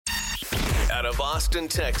out of Austin,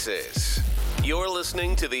 Texas. You're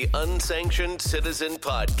listening to the Unsanctioned Citizen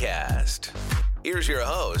Podcast. Here's your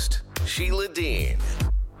host, Sheila Dean.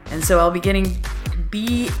 And so I'll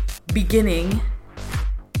be beginning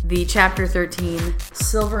the Chapter 13,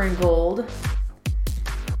 Silver and Gold.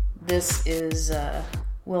 This is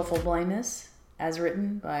Wilful Blindness, as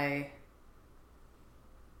written by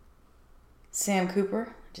Sam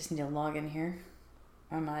Cooper. Just need to log in here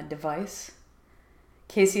on my device.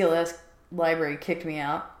 KCLS library kicked me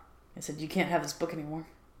out. I said, you can't have this book anymore.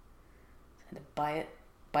 I had to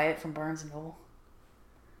buy it from Barnes & Noble.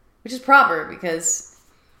 Which is proper, because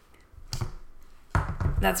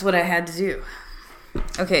that's what I had to do.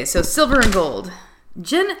 Okay, so Silver and Gold.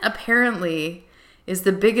 Jen apparently is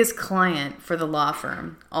the biggest client for the law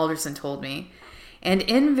firm, Alderson told me. And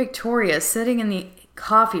in Victoria, sitting in the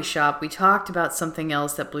coffee shop, we talked about something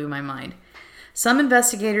else that blew my mind. Some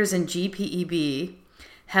investigators in GPEB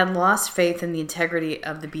had lost faith in the integrity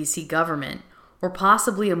of the BC government, or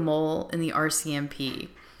possibly a mole in the RCMP.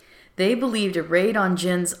 They believed a raid on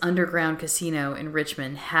Jin's underground casino in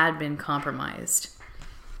Richmond had been compromised.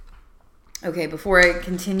 Okay, before I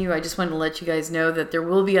continue, I just wanted to let you guys know that there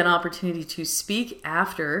will be an opportunity to speak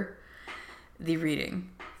after the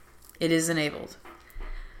reading. It is enabled.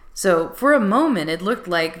 So, for a moment, it looked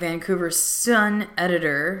like Vancouver's Sun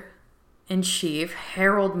editor-in-chief,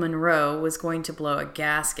 Harold Monroe, was going to blow a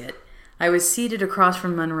gasket. I was seated across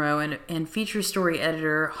from Monroe and feature story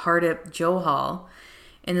editor Hardip Johal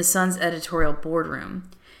in the Sun's editorial boardroom.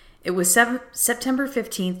 It was September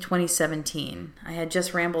 15th, 2017. I had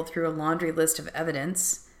just rambled through a laundry list of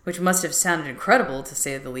evidence, which must have sounded incredible, to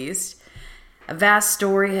say the least. A vast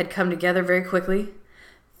story had come together very quickly,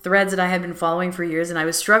 threads that I had been following for years, and I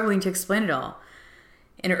was struggling to explain it all.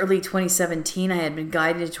 In early 2017, I had been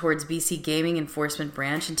guided towards BC Gaming Enforcement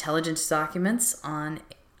Branch intelligence documents on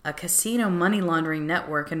a casino money laundering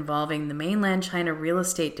network involving the mainland China real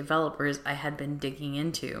estate developers I had been digging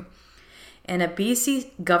into. And a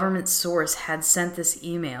BC government source had sent this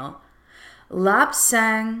email. Lap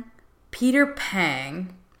Sang Peter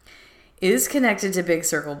Pang is connected to Big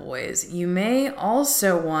Circle Boys. You may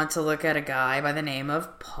also want to look at a guy by the name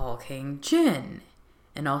of Paul King Jin,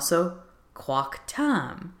 and also Kwok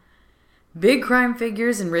Tam. Big crime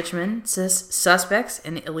figures in Richmond, suspects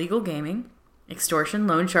in illegal gaming, extortion,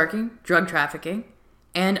 loan sharking, drug trafficking,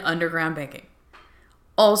 and underground banking.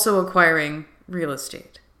 Also acquiring real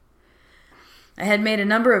estate. I had made a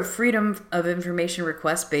number of Freedom of Information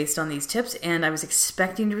requests based on these tips, and I was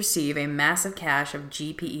expecting to receive a massive cache of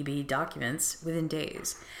GPEB documents within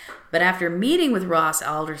days. But after meeting with Ross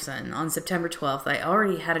Alderson on September 12th, I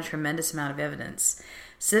already had a tremendous amount of evidence.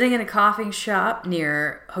 Sitting in a coffee shop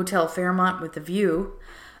near Hotel Fairmont with a view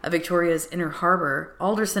of Victoria's Inner Harbor,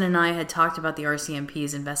 Alderson and I had talked about the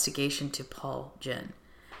RCMP's investigation to Paul Jin.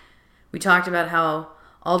 We talked about how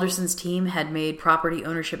Alderson's team had made property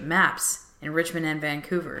ownership maps in Richmond and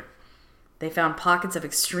Vancouver. They found pockets of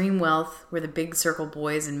extreme wealth where the Big Circle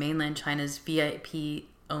Boys in mainland China's VIP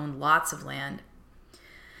owned lots of land.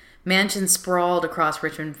 Mansions sprawled across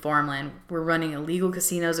Richmond farmland were running illegal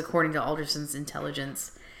casinos according to Alderson's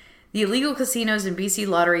intelligence. The illegal casinos and BC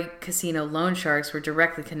Lottery casino loan sharks were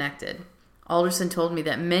directly connected. Alderson told me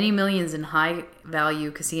that many millions in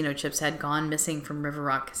high-value casino chips had gone missing from River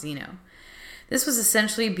Rock Casino. This was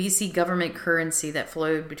essentially BC government currency that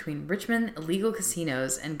flowed between Richmond illegal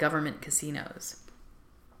casinos and government casinos.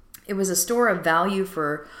 It was a store of value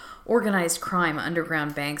for organized crime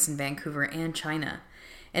underground banks in Vancouver and China.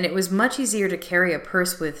 And it was much easier to carry a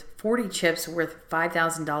purse with 40 chips worth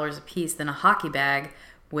 $5,000 apiece than a hockey bag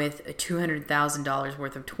with $200,000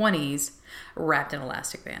 worth of 20s wrapped in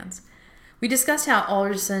elastic bands. We discussed how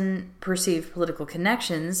Alderson perceived political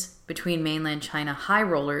connections between mainland China high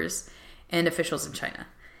rollers and officials in China.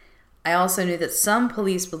 I also knew that some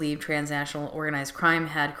police believed transnational organized crime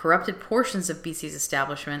had corrupted portions of BC's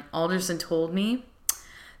establishment. Alderson told me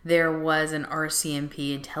there was an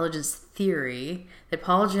RCMP intelligence theory that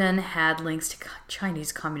Paul Jin had links to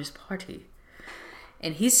Chinese Communist Party.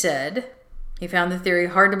 And he said he found the theory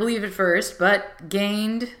hard to believe at first, but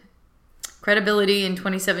gained credibility in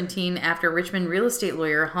 2017 after Richmond real estate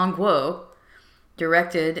lawyer Hong Guo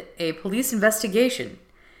directed a police investigation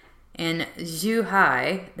in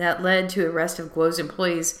Zhuhai that led to arrest of Guo's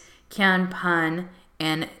employees Qian Pan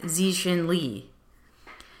and Zixin Li.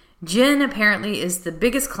 Jin apparently is the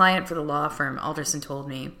biggest client for the law firm, Alderson told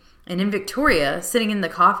me. And in Victoria, sitting in the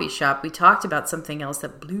coffee shop, we talked about something else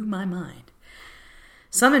that blew my mind.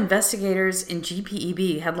 Some investigators in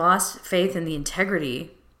GPEB had lost faith in the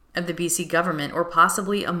integrity of the BC government, or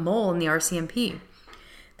possibly a mole in the RCMP.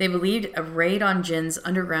 They believed a raid on Jin's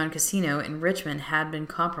underground casino in Richmond had been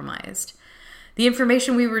compromised. The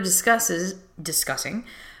information we were discussing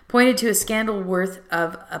pointed to a scandal worth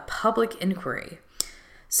of a public inquiry.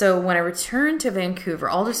 So when I returned to Vancouver,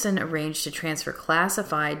 Alderson arranged to transfer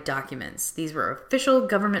classified documents. These were official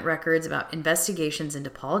government records about investigations into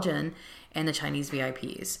Paul Jin and the Chinese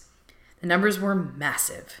VIPs. The numbers were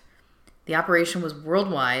massive. The operation was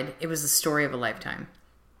worldwide. It was the story of a lifetime.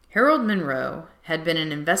 Harold Monroe had been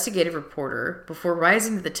an investigative reporter before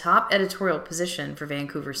rising to the top editorial position for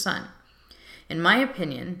Vancouver Sun. In my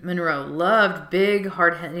opinion, Monroe loved big,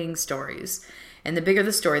 hard-hitting stories. And the bigger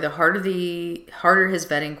the story, the harder his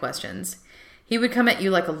vetting questions. He would come at you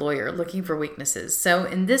like a lawyer, looking for weaknesses. So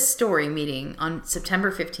in this story meeting on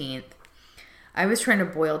September 15th, I was trying to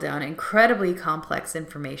boil down incredibly complex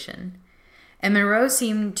information. And Monroe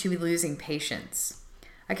seemed to be losing patience.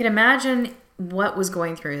 I can imagine what was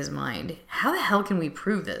going through his mind. How the hell can we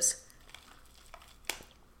prove this?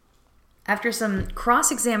 After some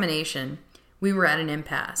cross-examination, we were at an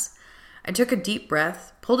impasse. I took a deep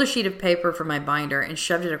breath, pulled a sheet of paper from my binder, and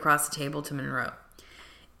shoved it across the table to Monroe.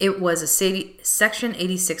 It was a Section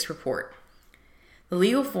 86 report. The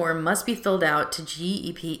legal form must be filled out to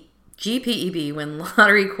GPEB when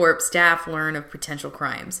Lottery Corp staff learn of potential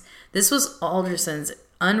crimes. This was Alderson's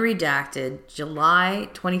unredacted July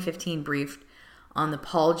 2015 brief on the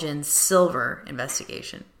Paul Jin Silver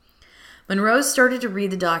investigation. Monroe started to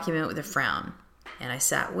read the document with a frown, and I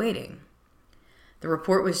sat waiting. The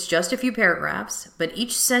report was just a few paragraphs, but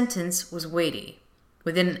each sentence was weighty.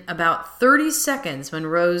 Within about 30 seconds,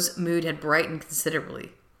 Monroe's mood had brightened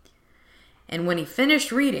considerably. And when he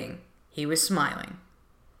finished reading, he was smiling.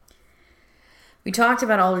 We talked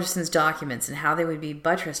about Alderson's documents and how they would be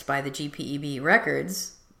buttressed by the GPEB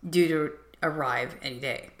records due to arrive any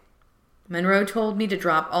day. Monroe told me to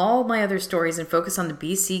drop all my other stories and focus on the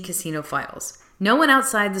BC casino files. No one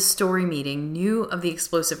outside the story meeting knew of the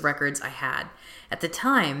explosive records I had. At the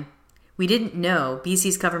time, we didn't know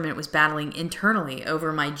BC's government was battling internally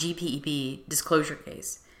over my GPEB disclosure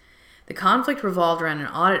case. The conflict revolved around an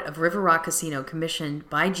audit of River Rock Casino commissioned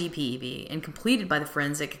by GPEB and completed by the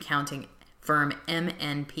forensic accounting firm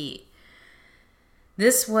MNP.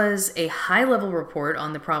 This was a high-level report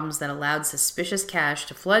on the problems that allowed suspicious cash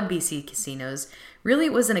to flood BC casinos. Really,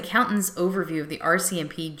 it was an accountant's overview of the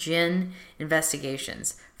RCMP Gin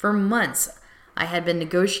investigations. For months, I had been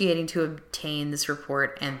negotiating to obtain this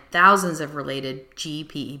report and thousands of related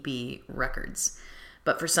GPEB records.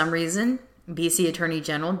 But for some reason, BC Attorney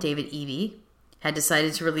General David Eby had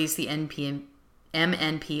decided to release the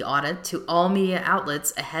MNP audit to all media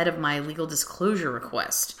outlets ahead of my legal disclosure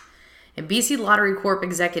request. And BC Lottery Corp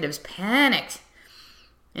executives panicked.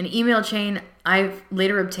 An email chain I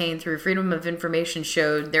later obtained through Freedom of Information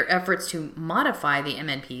showed their efforts to modify the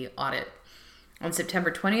MNP audit. On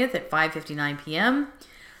September 20th at 5:59 p.m.,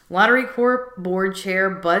 Lottery Corp Board Chair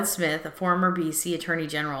Bud Smith, a former BC Attorney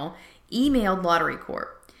General, emailed Lottery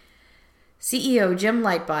Corp CEO Jim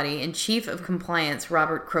Lightbody and Chief of Compliance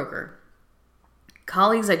Robert Croker.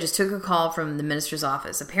 Colleagues, I just took a call from the minister's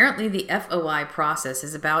office. Apparently, the FOI process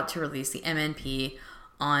is about to release the MNP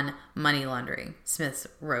on money laundering, Smith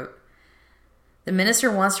wrote. The minister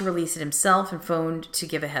wants to release it himself and phoned to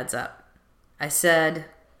give a heads up. I said,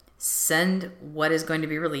 send what is going to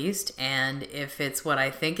be released, and if it's what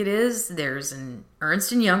I think it is, there's an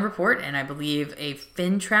Ernst & Young report, and I believe a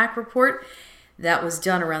FinTrack report that was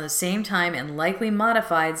done around the same time and likely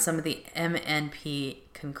modified some of the MNP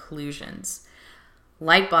conclusions.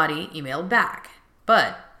 Lightbody emailed back,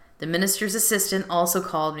 but the minister's assistant also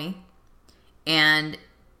called me, and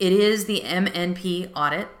it is the MNP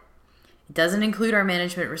audit. It doesn't include our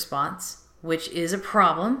management response, which is a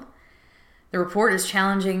problem. The report is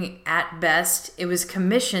challenging at best. It was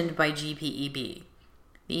commissioned by GPEB.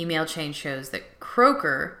 The email chain shows that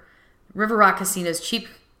Croker, River Rock Casino's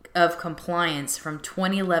chief of compliance from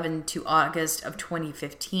 2011 to August of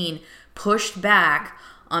 2015, pushed back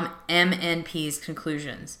on MNP's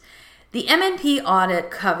conclusions. The MNP audit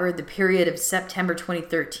covered the period of September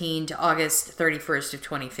 2013 to August 31st of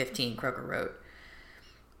 2015, Croker wrote.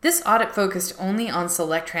 This audit focused only on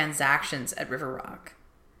select transactions at River Rock.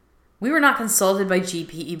 We were not consulted by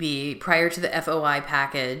GPEB prior to the FOI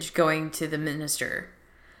package going to the minister.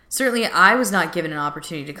 Certainly, I was not given an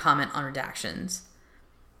opportunity to comment on redactions.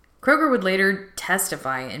 Croker would later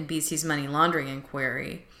testify in BC's money laundering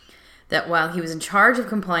inquiry that while he was in charge of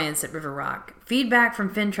compliance at River Rock, feedback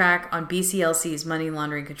from FinTrack on BCLC's money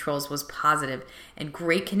laundering controls was positive, and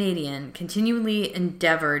Great Canadian continually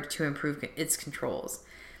endeavored to improve its controls.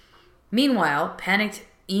 Meanwhile, panicked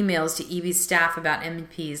emails to EB's staff about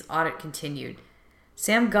MNP's audit continued.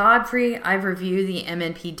 Sam Godfrey, I've reviewed the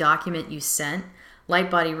MNP document you sent.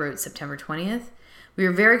 Lightbody wrote September 20th. We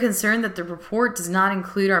are very concerned that the report does not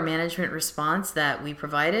include our management response that we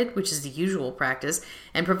provided, which is the usual practice,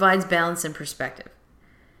 and provides balance and perspective.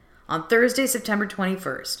 On Thursday, September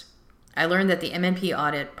 21st, I learned that the MNP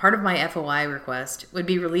audit, part of my FOI request, would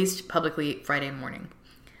be released publicly Friday morning.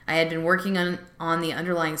 I had been working on the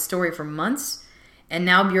underlying story for months, and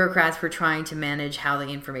now bureaucrats were trying to manage how the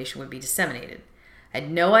information would be disseminated. I had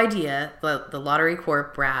no idea that the Lottery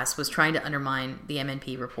Corp brass was trying to undermine the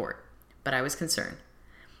MNP report, but I was concerned.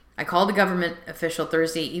 I called a government official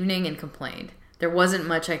Thursday evening and complained. There wasn't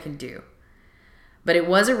much I could do. But it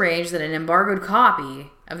was arranged that an embargoed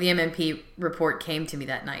copy of the MNP report came to me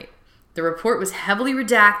that night. The report was heavily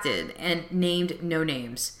redacted and named no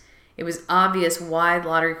names. It was obvious why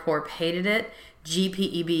Lottery Corp hated it.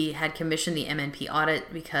 GPEB had commissioned the MNP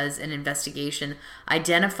audit because an investigation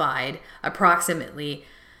identified approximately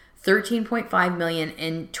 $13.5 million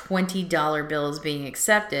in $20 bills being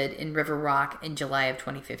accepted in River Rock in July of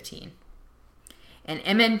 2015. And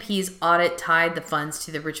MNP's audit tied the funds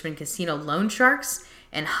to the Richmond casino loan sharks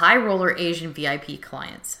and high roller Asian VIP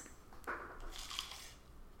clients.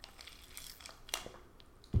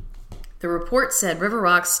 The report said River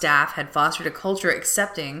Rock's staff had fostered a culture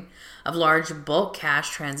accepting of large bulk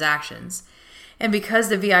cash transactions. And because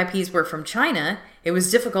the VIPs were from China, it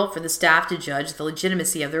was difficult for the staff to judge the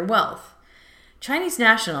legitimacy of their wealth. Chinese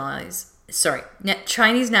nationals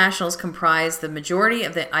comprise the majority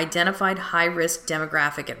of the identified high-risk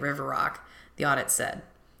demographic at River Rock, the audit said.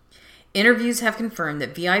 Interviews have confirmed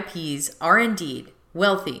that VIPs are indeed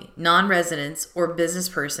wealthy, non-residents, or business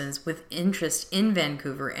persons with interest in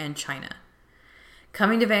Vancouver and China,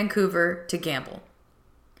 coming to Vancouver to gamble.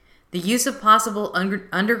 The use of possible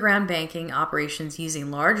underground banking operations using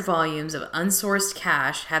large volumes of unsourced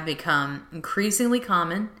cash have become increasingly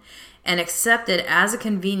common and accepted as a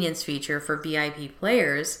convenience feature for VIP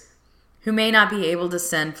players who may not be able to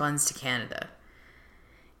send funds to Canada.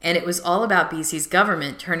 And it was all about BC's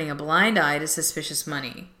government turning a blind eye to suspicious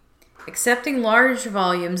money. Accepting large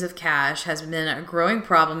volumes of cash has been a growing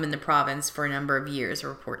problem in the province for a number of years, a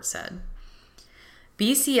report said.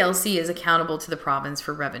 BCLC is accountable to the province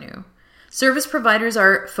for revenue. Service providers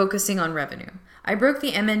are focusing on revenue. I broke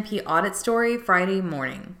the MNP audit story Friday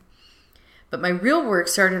morning. But my real work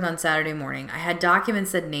started on Saturday morning. I had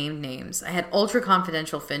documents that named names. I had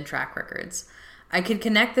ultra-confidential FinTrack records. I could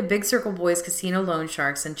connect the Big Circle Boys casino loan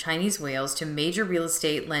sharks and Chinese whales to major real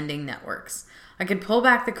estate lending networks. I could pull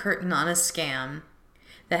back the curtain on a scam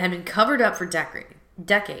that had been covered up for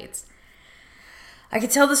decades. I could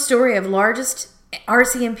tell the story of largest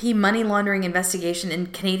RCMP money laundering investigation in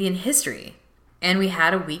Canadian history, and we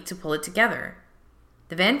had a week to pull it together.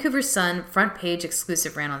 The Vancouver Sun front page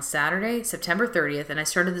exclusive ran on Saturday, September 30th, and I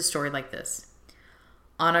started the story like this.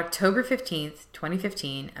 On October 15th,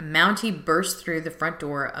 2015, a Mountie burst through the front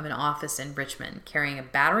door of an office in Richmond, carrying a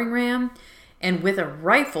battering ram and with a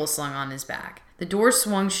rifle slung on his back. The door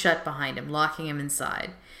swung shut behind him, locking him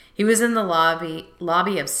inside. He was in the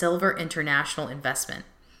lobby of Silver International Investment,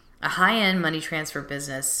 a high-end money transfer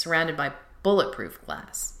business surrounded by bulletproof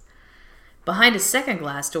glass. Behind a second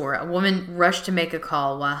glass door, a woman rushed to make a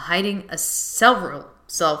call while hiding several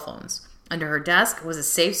cell phones. Under her desk was a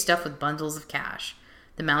safe stuffed with bundles of cash.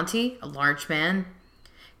 The Mountie, a large man,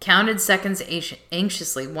 counted seconds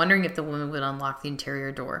anxiously, wondering if the woman would unlock the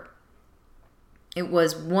interior door. It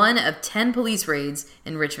was one of 10 police raids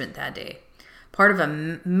in Richmond that day, part of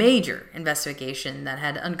a major investigation that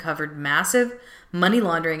had uncovered massive money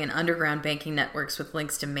laundering and underground banking networks with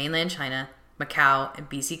links to mainland China, Macau, and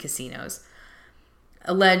BC casinos.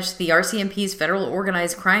 Alleged the RCMP's Federal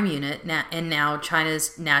Organized Crime Unit and now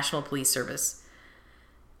China's National Police Service.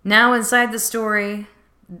 Now inside the story,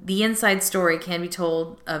 the inside story can be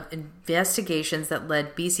told of investigations that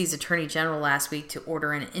led BC's Attorney General last week to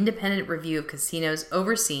order an independent review of casinos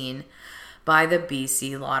overseen by the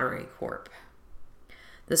BC Lottery Corp.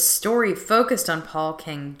 The story focused on Paul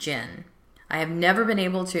King Jin. I have never been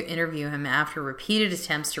able to interview him after repeated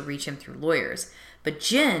attempts to reach him through lawyers, but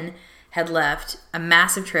Jin had left a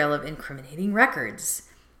massive trail of incriminating records.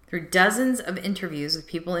 Through dozens of interviews with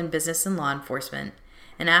people in business and law enforcement,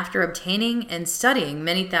 and after obtaining and studying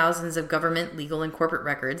many thousands of government, legal, and corporate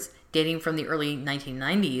records dating from the early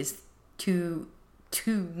 1990s to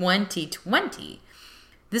 2020,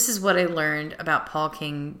 this is what I learned about Paul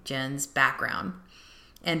King Jin's background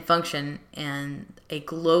and function in a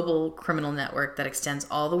global criminal network that extends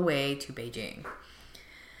all the way to Beijing. ...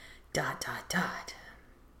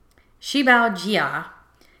 Shibao Jia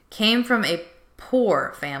came from a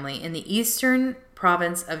poor family in the eastern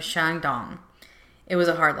province of Shandong. It was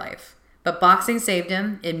a hard life. But boxing saved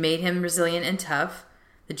him. It made him resilient and tough.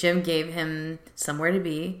 The gym gave him somewhere to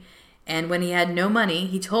be. And when he had no money,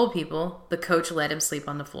 he told people the coach let him sleep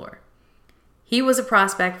on the floor. He was a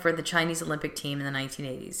prospect for the Chinese Olympic team in the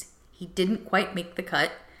 1980s. He didn't quite make the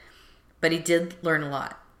cut, but he did learn a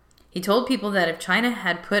lot. He told people that if China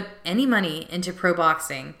had put any money into pro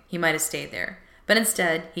boxing, he might have stayed there. But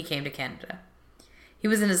instead, he came to Canada. He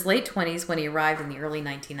was in his late 20s when he arrived in the early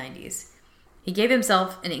 1990s. He gave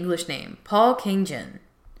himself an English name, Paul King Jin.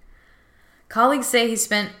 Colleagues say he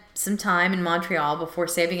spent some time in Montreal before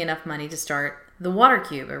saving enough money to start the Water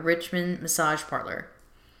Cube, a Richmond massage parlor.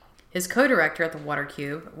 His co-director at the Water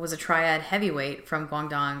Cube was a triad heavyweight from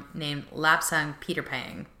Guangdong named Lapsang Peter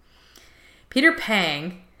Pang. Peter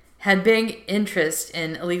Pang had big interest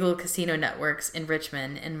in illegal casino networks in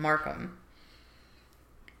Richmond and Markham,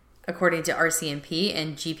 according to RCMP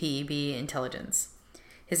and GPEB intelligence.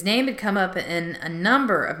 His name had come up in a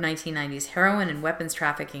number of 1990s heroin and weapons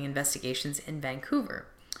trafficking investigations in Vancouver.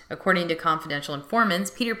 According to confidential informants,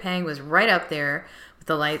 Peter Pang was right up there with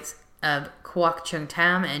the likes of Kwok Chung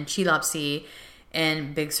Tam and Chi Lop Si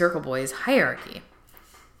and Big Circle Boy's hierarchy.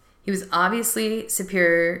 He was obviously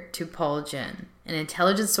superior to Paul Jin. An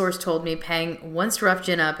intelligence source told me Pang once roughed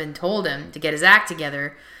Jin up and told him to get his act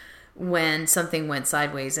together when something went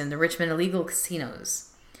sideways in the Richmond illegal casinos.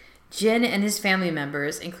 Jin and his family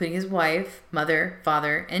members, including his wife, mother,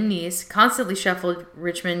 father, and niece, constantly shuffled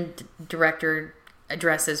Richmond director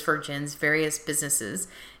addresses for Jin's various businesses,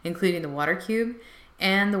 including the Water Cube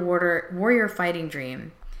and the Warrior Fighting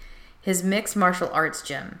Dream, his mixed martial arts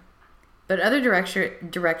gym. But other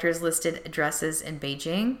directors listed addresses in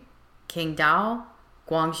Beijing, Qingdao,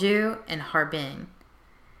 Guangzhou, and Harbin.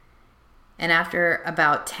 And after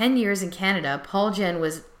about 10 years in Canada, Paul Jin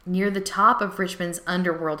was near the top of Richmond's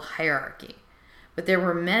underworld hierarchy. But there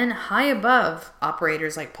were men high above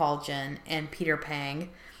operators like Paul Jin and Peter Pang,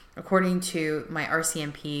 according to my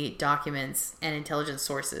RCMP documents and intelligence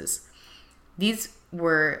sources. These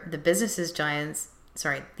were the business giants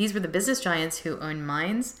who owned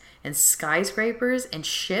mines and skyscrapers and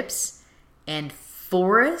ships and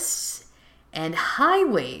forests and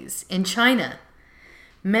highways in China.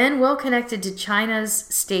 Men well connected to China's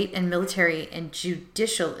state and military and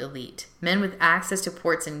judicial elite. Men with access to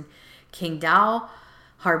ports in Qingdao,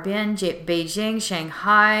 Harbin, Beijing,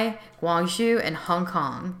 Shanghai, Guangzhou, and Hong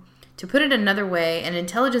Kong. To put it another way, an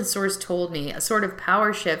intelligence source told me a sort of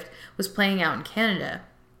power shift was playing out in Canada.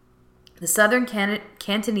 The southern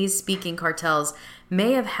Cantonese-speaking cartels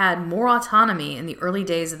may have had more autonomy in the early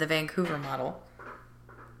days of the Vancouver model.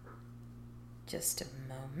 Just a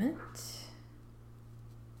moment.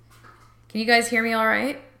 Can you guys hear me all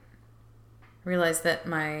right? I realize that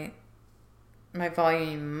my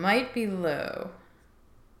volume might be low.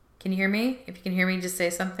 Can you hear me? If you can hear me, just say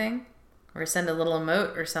something. Or send a little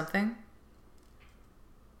emote or something.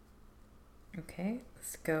 Okay,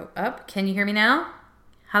 let's go up. Can you hear me now?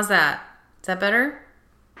 How's that? Is that better?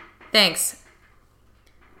 Thanks.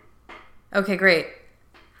 Okay, great.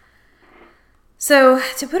 So,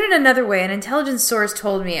 to put it another way, an intelligence source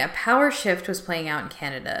told me a power shift was playing out in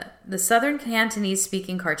Canada. The southern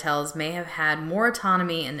Cantonese-speaking cartels may have had more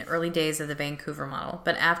autonomy in the early days of the Vancouver model,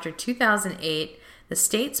 but after 2008, the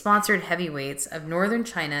state-sponsored heavyweights of northern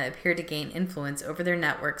China appeared to gain influence over their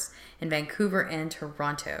networks in Vancouver and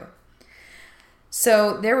Toronto.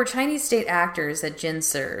 So, there were Chinese state actors that Jin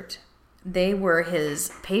served. They were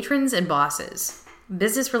his patrons and bosses.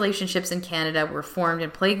 Business relationships in Canada were formed in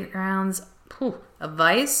playgrounds of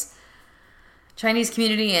vice, Chinese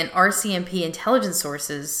community, and RCMP intelligence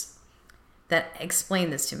sources that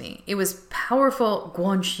explained this to me. It was powerful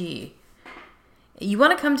guanxi. You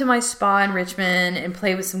want to come to my spa in Richmond and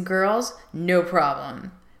play with some girls? No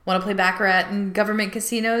problem. Want to play baccarat in government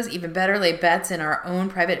casinos? Even better, lay bets in our own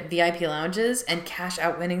private VIP lounges and cash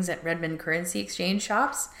out winnings at Redmond currency exchange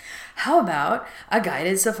shops? How about a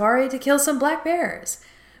guided safari to kill some black bears?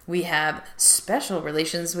 We have special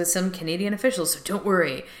relations with some Canadian officials, so don't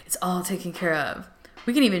worry. It's all taken care of.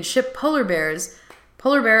 We can even ship polar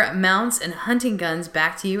bear mounts and hunting guns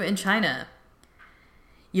back to you in China.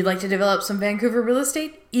 You'd like to develop some Vancouver real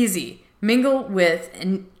estate? Easy. Mingle with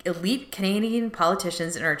elite Canadian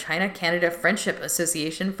politicians in our China-Canada Friendship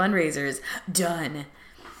Association fundraisers. Done.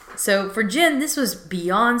 So for Jin, this was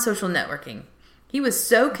beyond social networking. He was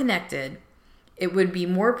so connected, it would be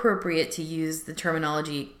more appropriate to use the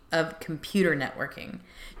terminology of computer networking.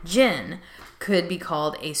 Jin could be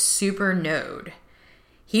called a super node.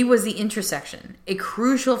 He was the intersection, a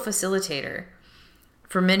crucial facilitator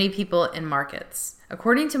for many people in markets.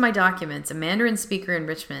 According to my documents, a Mandarin speaker in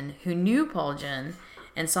Richmond who knew Paul Jin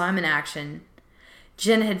and saw him in action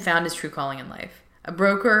Jin had found his true calling in life, a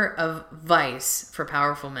broker of vice for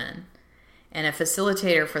powerful men, and a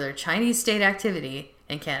facilitator for their Chinese state activity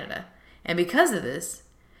in Canada. And because of this,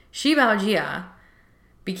 Shi Baojia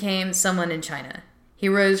became someone in China. He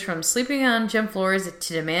rose from sleeping on gym floors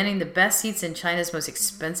to demanding the best seats in China's most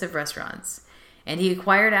expensive restaurants. And he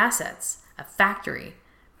acquired assets, a factory,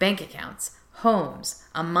 bank accounts, homes,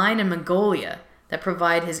 a mine in Mongolia that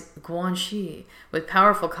provide his Guanxi with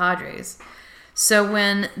powerful cadres. So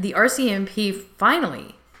when the RCMP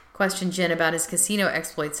finally questioned Jin about his casino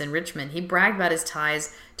exploits in Richmond, he bragged about his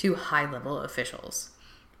ties to high-level officials.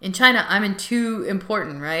 In China, I'm too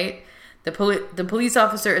important, right? The police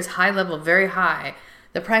officer is high level, very high.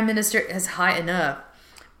 The prime minister is high enough.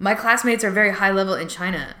 My classmates are very high level in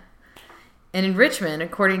China. And in Richmond,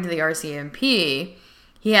 according to the RCMP,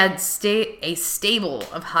 he had a stable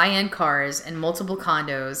of high-end cars and multiple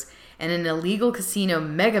condos and an illegal casino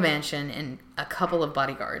mega mansion and a couple of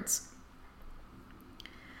bodyguards.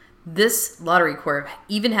 This lottery corp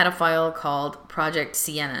even had a file called Project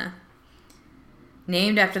Sienna,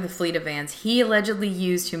 named after the fleet of vans he allegedly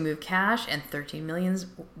used to move cash and $13 million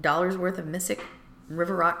worth of Mystic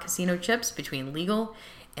River Rock casino chips between legal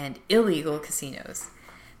and illegal casinos.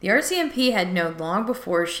 The RCMP had known long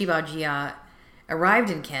before Shi Baojia arrived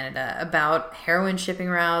in Canada about heroin shipping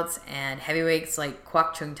routes and heavyweights like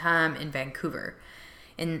Kwok Chung Tam in Vancouver.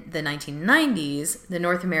 In the 1990s, the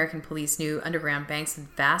North American police knew underground banks and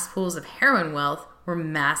vast pools of heroin wealth were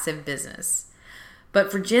massive business.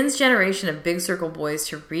 But for Jin's generation of Big Circle boys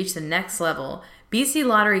to reach the next level, BC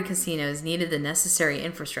lottery casinos needed the necessary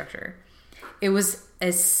infrastructure. It was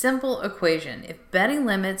a simple equation. If betting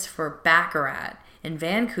limits for Baccarat in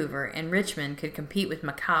Vancouver and Richmond could compete with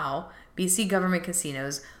Macau, BC government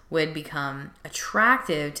casinos would become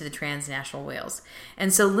attractive to the transnational whales.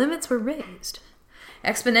 And so limits were raised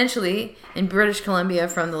exponentially in British Columbia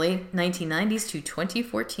from the late 1990s to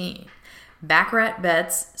 2014. Baccarat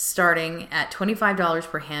bets starting at $25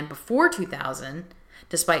 per hand before 2000,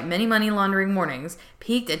 despite many money laundering warnings,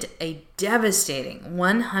 peaked at a devastating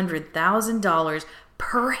 $100,000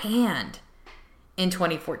 per hand in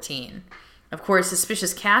 2014. Of course,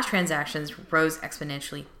 suspicious cash transactions rose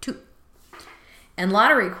exponentially too. And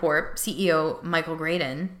Lottery Corp CEO Michael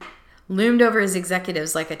Graydon loomed over his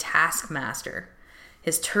executives like a taskmaster,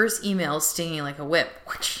 his terse emails stinging like a whip.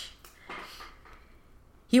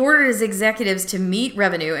 He ordered his executives to meet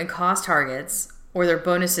revenue and cost targets, or their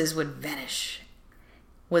bonuses would vanish.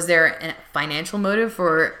 Was there a financial motive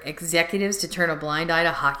for executives to turn a blind eye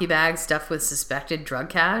to hockey bags stuffed with suspected drug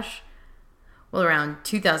cash? Well, around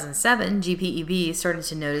 2007, GPEB started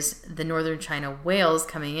to notice the Northern China whales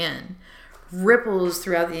coming in. Ripples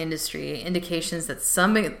throughout the industry, indications that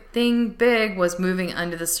something big was moving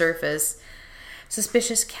under the surface.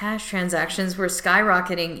 Suspicious cash transactions were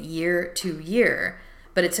skyrocketing year to year,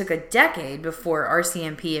 but it took a decade before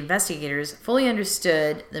RCMP investigators fully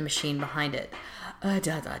understood the machine behind it.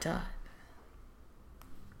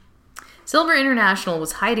 Silver International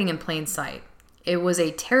was hiding in plain sight. It was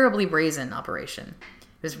a terribly brazen operation.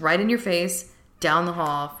 It was right in your face, down the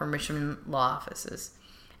hall from Richmond law offices.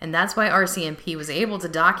 And that's why RCMP was able to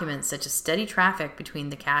document such a steady traffic between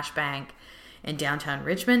the Cash Bank and downtown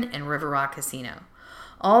Richmond and River Rock Casino.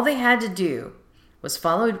 All they had to do was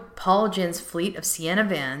follow Paul Jin's fleet of Sienna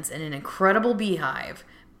vans in an incredible beehive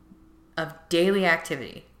of daily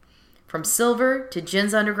activity. From Silver to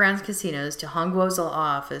Jin's underground casinos to Hongguo's law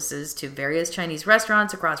offices to various Chinese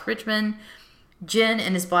restaurants across Richmond, Jin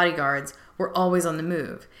and his bodyguards were always on the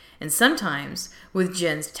move, and sometimes with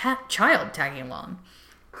Jin's child tagging along.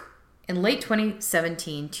 In late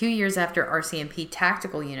 2017, 2 years after RCMP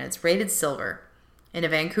tactical units raided Silver, in a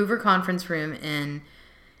Vancouver conference room in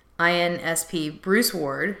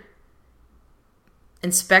INSP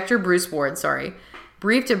Inspector Bruce Ward,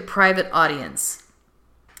 briefed a private audience.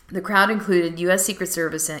 The crowd included U.S. Secret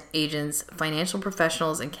Service agents, financial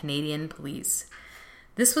professionals, and Canadian police.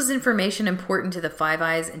 This was information important to the Five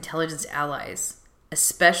Eyes intelligence allies,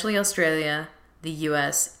 especially Australia, the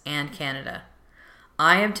U.S., and Canada.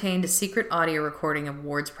 I obtained a secret audio recording of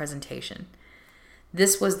Ward's presentation.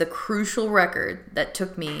 This was the crucial record that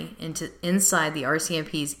took me inside the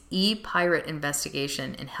RCMP's e-pirate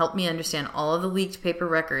investigation and helped me understand all of the leaked paper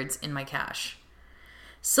records in my cache.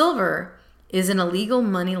 Silver is an illegal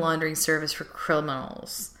money laundering service for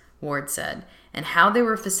criminals, Ward said, and how they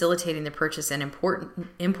were facilitating the purchase and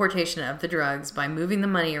importation of the drugs by moving the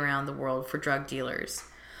money around the world for drug dealers.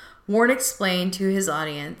 Ward explained to his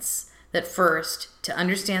audience that first, to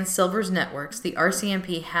understand Silver's networks, the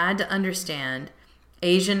RCMP had to understand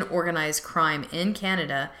Asian organized crime in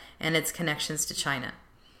Canada and its connections to China.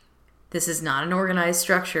 This is not an organized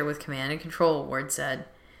structure with command and control, Ward said.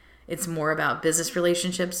 It's more about business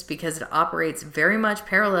relationships because it operates very much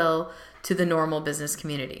parallel to the normal business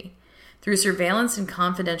community. Through surveillance and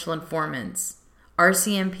confidential informants,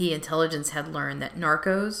 RCMP intelligence had learned that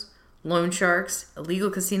narcos, loan sharks, illegal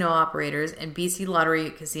casino operators, and BC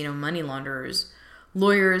Lottery casino money launderers,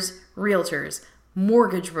 lawyers, realtors,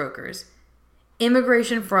 mortgage brokers,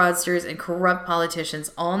 immigration fraudsters, and corrupt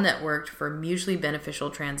politicians all networked for mutually beneficial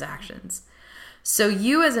transactions. So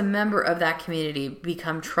you as a member of that community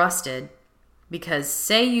become trusted because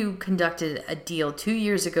say you conducted a deal 2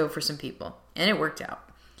 years ago for some people, and it worked out,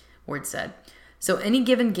 Ward said. So any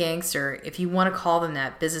given gangster, if you want to call them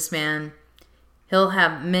that, businessman, he'll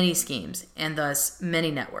have many schemes and thus many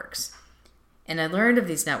networks. And I learned of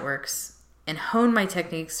these networks and honed my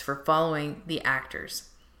techniques for following the actors.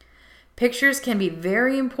 Pictures can be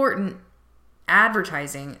very important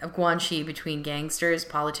advertising of Guanxi between gangsters,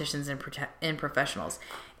 politicians, and professionals.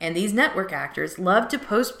 And these network actors love to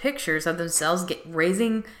post pictures of themselves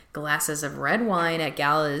raising glasses of red wine at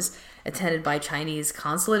galas attended by Chinese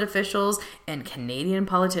consulate officials and Canadian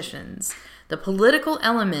politicians. The political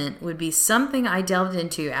element would be something I delved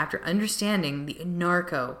into after understanding the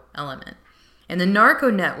narco element. And the narco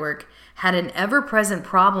network had an ever-present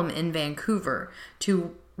problem in Vancouver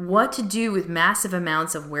to what to do with massive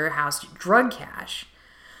amounts of warehoused drug cash.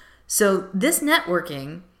 So this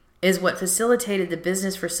networking is what facilitated the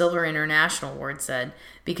business for Silver International, Ward said,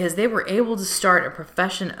 because they were able to start a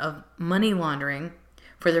profession of money laundering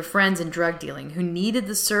for their friends in drug dealing who needed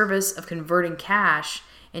the service of converting cash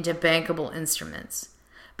into bankable instruments.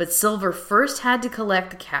 But Silver first had to collect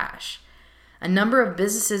the cash. A number of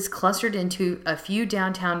businesses clustered into a few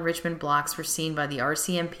downtown Richmond blocks were seen by the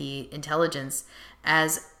RCMP intelligence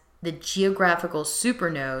as the geographical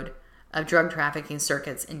supernode of drug trafficking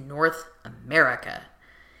circuits in North America.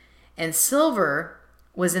 And Silver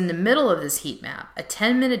was in the middle of this heat map, a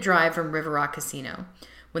 10-minute drive from River Rock Casino.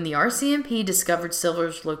 When the RCMP discovered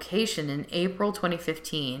Silver's location in April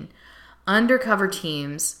 2015, undercover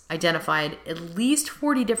teams identified at least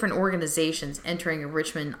 40 different organizations entering a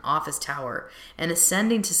Richmond office tower and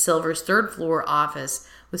ascending to Silver's third-floor office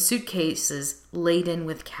with suitcases laden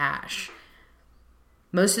with cash.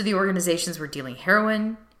 Most of the organizations were dealing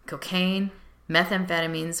heroin, cocaine,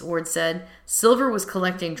 methamphetamines, Ward said. Silver was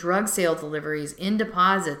collecting drug sale deliveries in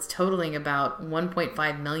deposits totaling about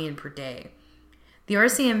 $1.5 million per day. The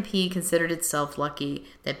RCMP considered itself lucky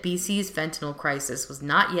that BC's fentanyl crisis was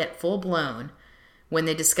not yet full-blown when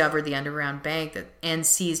they discovered the underground bank and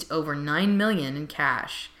seized over $9 million in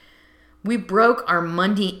cash. We broke our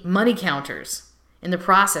money counters. In the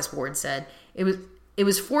process, Ward said, it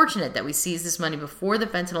was fortunate that we seized this money before the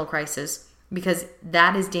fentanyl crisis because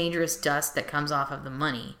that is dangerous dust that comes off of the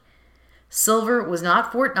money. Silver was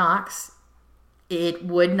not Fort Knox. It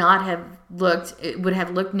would have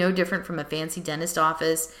looked no different from a fancy dentist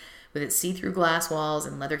office with its see-through glass walls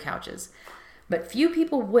and leather couches. But few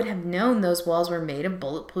people would have known those walls were made of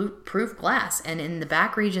bulletproof glass, and in the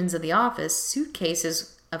back regions of the office,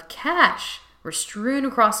 suitcases of cash were strewn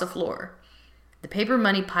across the floor. The paper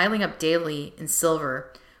money piling up daily in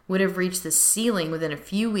Silver would have reached the ceiling within a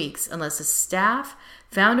few weeks unless the staff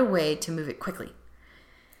found a way to move it quickly.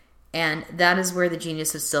 And that is where the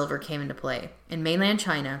genius of Silver came into play. In mainland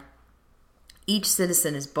China, each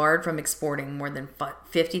citizen is barred from exporting more than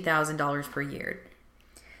 $50,000 per year.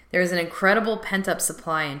 There is an incredible pent-up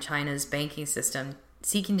supply in China's banking system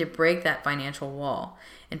seeking to break that financial wall.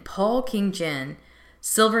 And Paul King-jin,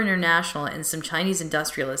 Silver International, and some Chinese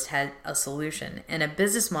industrialists had a solution and a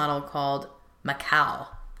business model called Macau. ...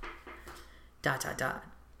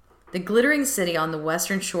 The glittering city on the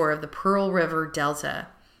western shore of the Pearl River Delta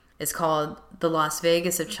is called the Las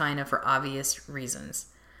Vegas of China for obvious reasons.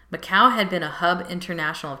 Macau had been a hub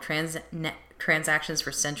international of transactions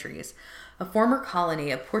for centuries, a former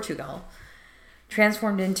colony of Portugal,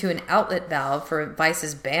 transformed into an outlet valve for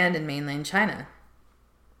vices banned in mainland China.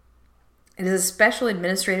 It is a special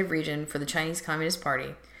administrative region for the Chinese Communist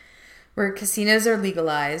Party, where casinos are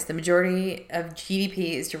legalized, the majority of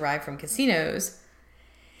GDP is derived from casinos,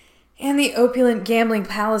 and the opulent gambling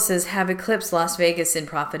palaces have eclipsed Las Vegas in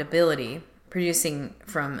profitability, producing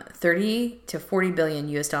from 30 to 40 billion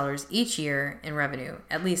US dollars each year in revenue,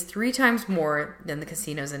 at least 3 times more than the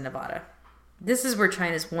casinos in Nevada. This is where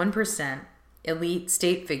China's 1% elite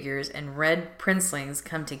state figures and red princelings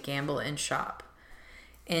come to gamble and shop.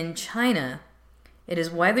 In China, it is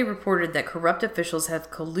widely reported that corrupt officials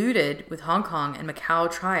have colluded with Hong Kong and Macau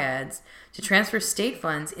triads to transfer state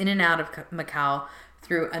funds in and out of Macau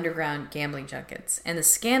through underground gambling junkets. And the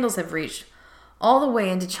scandals have reached all the way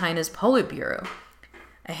into China's Politburo.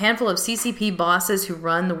 A handful of CCP bosses who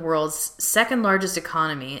run the world's second largest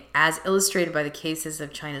economy, as illustrated by the cases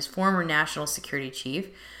of China's former national security chief,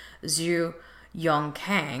 Zhu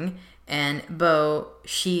Yongkang, and Bo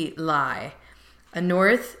Xilai, a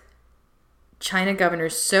North China governor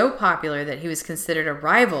so popular that he was considered a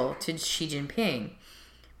rival to Xi Jinping.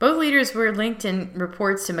 Both leaders were linked in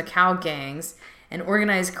reports to Macau gangs and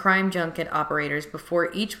organized crime junket operators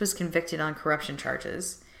before each was convicted on corruption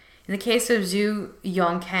charges. In the case of Zhu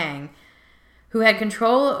Yongkang, who had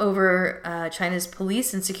control over China's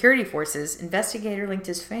police and security forces, investigator linked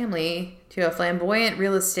his family to a flamboyant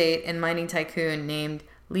real estate and mining tycoon named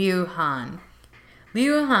Liu Han.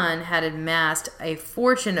 Liu Han had amassed a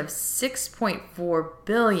fortune of $6.4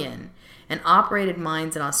 billion and operated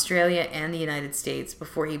mines in Australia and the United States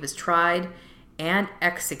before he was tried and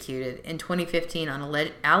executed in 2015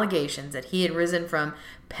 on allegations that he had risen from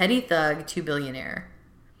petty thug to billionaire.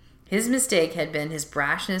 His mistake had been his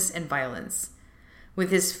brashness and violence. With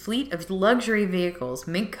his fleet of luxury vehicles,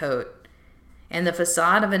 mink coat, and the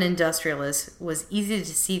facade of an industrialist was easy to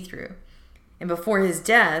see through. And before his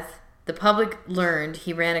death, the public learned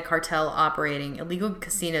he ran a cartel operating illegal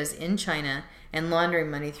casinos in China and laundering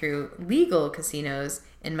money through legal casinos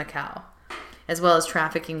in Macau, as well as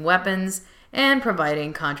trafficking weapons and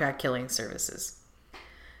providing contract killing services.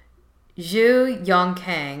 Zhu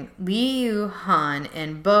Yongkang, Liu Han,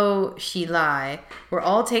 and Bo Xilai were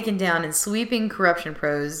all taken down in sweeping corruption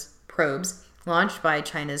probes launched by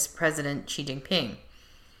China's President Xi Jinping.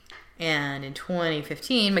 And in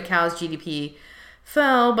 2015, Macau's GDP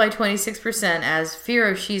fell by 26% as fear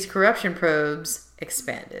of Xi's corruption probes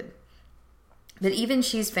expanded. But even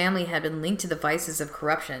Xi's family had been linked to the vices of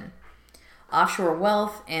corruption, offshore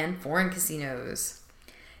wealth, and foreign casinos.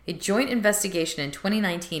 A joint investigation in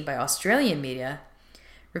 2019 by Australian media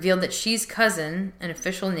revealed that Xi's cousin, an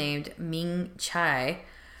official named Ming Chai,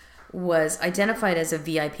 was identified as a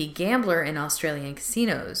VIP gambler in Australian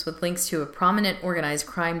casinos with links to a prominent organized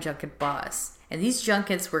crime junket boss. And these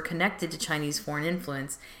junkets were connected to Chinese foreign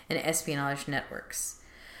influence and espionage networks.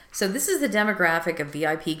 So this is the demographic of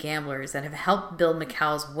VIP gamblers that have helped build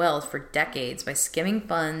Macau's wealth for decades by skimming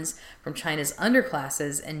funds from China's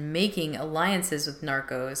underclasses and making alliances with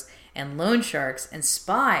narcos and loan sharks and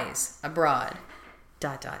spies abroad. ...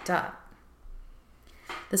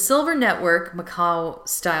 The Silver Network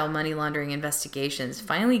Macau-style money laundering investigations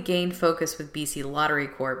finally gained focus with BC Lottery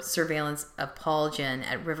Corp's surveillance of Paul Jin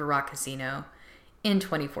at River Rock Casino in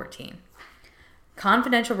 2014.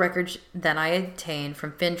 Confidential records that I obtained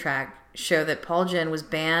from FinTrack show that Paul Jin was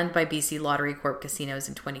banned by BC Lottery Corp casinos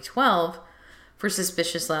in 2012 for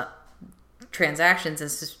suspicious transactions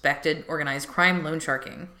and suspected organized crime loan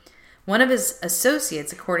sharking. One of his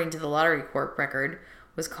associates, according to the Lottery Corp record,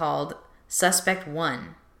 was called Suspect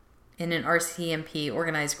 1 in an RCMP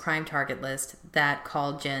organized crime target list that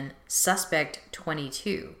called Jin Suspect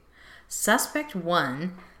 22. Suspect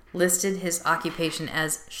 1 listed his occupation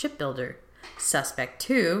as shipbuilder. Suspect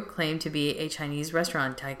 2 claimed to be a Chinese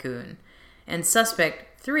restaurant tycoon. And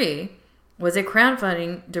Suspect 3 was a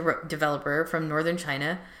crowdfunding developer from northern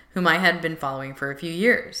China whom I had been following for a few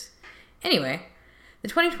years. Anyway, the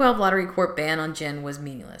 2012 Lottery Corp ban on Jin was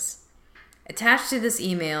meaningless. Attached to this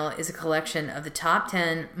email is a collection of the top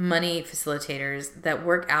 10 money facilitators that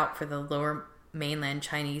work out for the lower mainland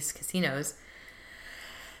Chinese casinos,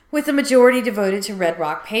 with the majority devoted to Red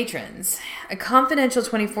Rock patrons. A confidential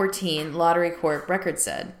 2014 Lottery Corp record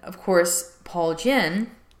said, of course, Paul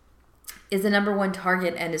Jin is the number one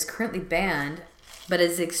target and is currently banned, but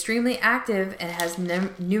is extremely active and has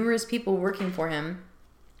numerous people working for him.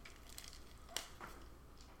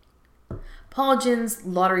 Paul Jin's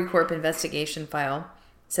Lottery Corp investigation file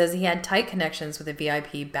says he had tight connections with the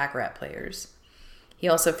VIP baccarat players. He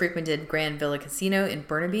also frequented Grand Villa Casino in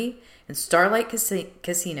Burnaby and Starlight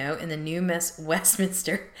Casino in the New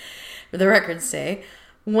Westminster, the records say.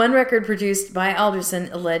 One record produced by Alderson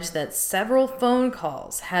alleged that several phone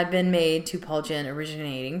calls had been made to Paul Jin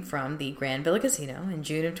originating from the Grand Villa Casino in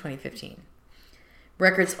June of 2015.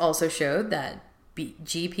 Records also showed that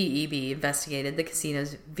GPEB investigated the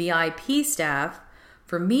casino's VIP staff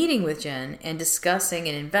for meeting with Jin and discussing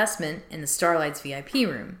an investment in the Starlight's VIP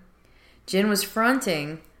room. Jin was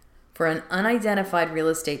fronting for an unidentified real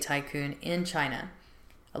estate tycoon in China.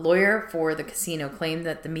 A lawyer for the casino claimed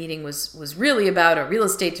that the meeting was really about a real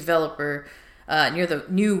estate developer near the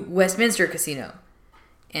New Westminster Casino.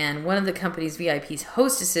 And one of the company's VIP's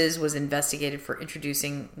hostesses was investigated for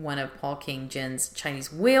introducing one of Paul King Jin's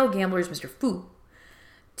Chinese whale gamblers, Mr. Fu,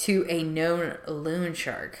 to a known loan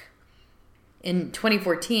shark. In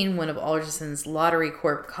 2014, one of Alderson's Lottery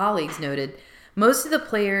Corp colleagues noted, Most of the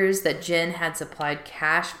players that Jin had supplied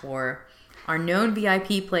cash for are known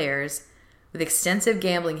VIP players with extensive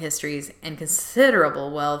gambling histories and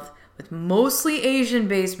considerable wealth with mostly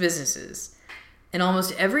Asian-based businesses. In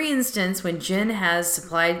almost every instance when Jin has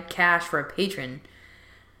supplied cash for a patron,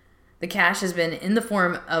 the cash has been in the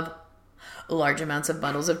form of large amounts of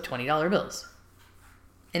bundles of $20 bills.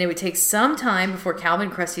 And it would take some time before Calvin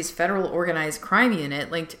Krusty's federal organized crime unit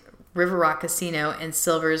linked River Rock Casino and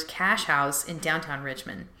Silver's Cash House in downtown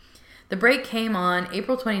Richmond. The break came on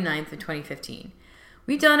April 29th of 2015.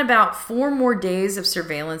 We've done about 4 more days of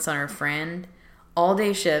surveillance on our friend,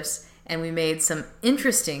 all-day shifts, and we made some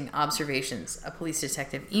interesting observations, a police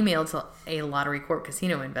detective emailed to a Lottery Corp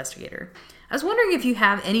casino investigator. I was wondering if you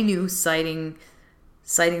have any new sightings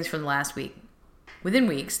from the last week. Within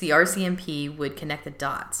weeks, the RCMP would connect the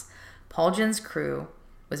dots. Paul Jin's crew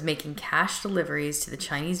was making cash deliveries to the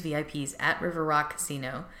Chinese VIPs at River Rock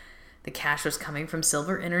Casino. The cash was coming from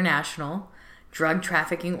Silver International. Drug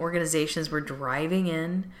trafficking organizations were driving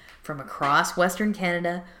in from across Western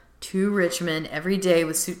Canada to Richmond every day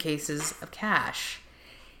with suitcases of cash.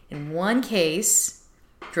 In one case,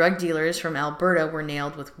 drug dealers from Alberta were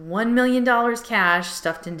nailed with $1 million cash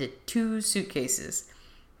stuffed into 2 suitcases.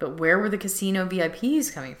 But where were the casino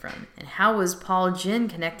VIPs coming from? And how was Paul Jin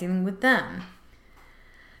connecting with them?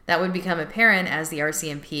 That would become apparent as the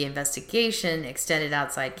RCMP investigation extended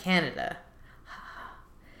outside Canada.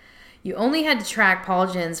 You only had to track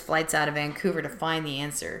Paul Jin's flights out of Vancouver to find the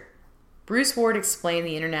answer. Bruce Ward explained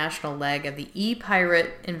the international leg of the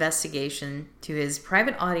e-pirate investigation to his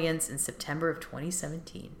private audience in September of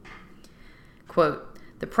 2017. Quote,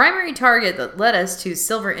 "The primary target that led us to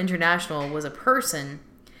Silver International was a person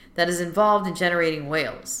that is involved in generating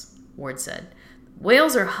whales," Ward said.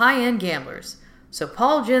 "Whales are high-end gamblers, so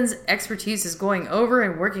Paul Jin's expertise is going over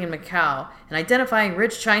and working in Macau and identifying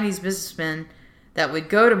rich Chinese businessmen that would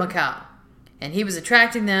go to Macau, and he was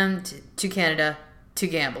attracting them to Canada to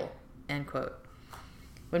gamble." End quote.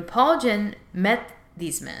 When Paul Jin met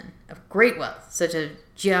these men of great wealth, such as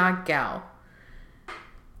Jia Gao,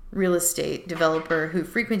 real estate developer who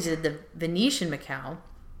frequented the Venetian Macau,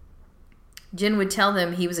 Jin would tell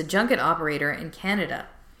them he was a junket operator in Canada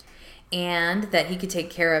and that he could take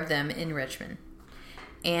care of them in Richmond.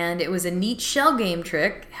 And it was a neat shell game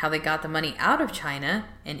trick how they got the money out of China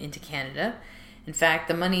and into Canada. In fact,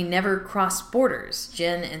 the money never crossed borders.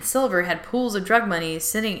 Jin and Silver had pools of drug money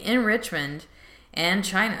sitting in Richmond and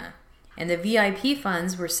China, and the VIP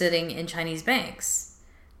funds were sitting in Chinese banks.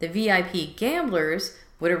 The VIP gamblers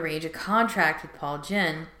would arrange a contract with Paul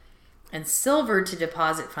Jin and Silver to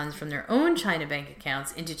deposit funds from their own China bank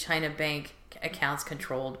accounts into China bank accounts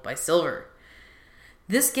controlled by Silver.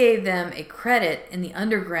 This gave them a credit in the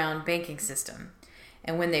underground banking system,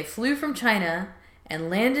 and when they flew from China and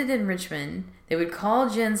landed in Richmond, they would call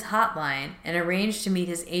Jin's hotline and arrange to meet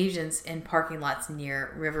his agents in parking lots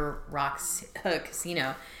near River Rock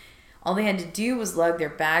Casino. All they had to do was lug their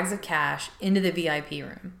bags of cash into the VIP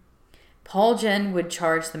room. Paul Jin would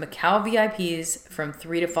charge the Macau VIPs from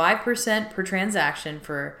 3 to 5% per transaction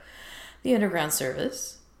for the underground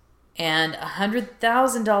service, and a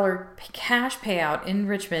 $100,000 cash payout in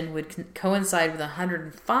Richmond would coincide with a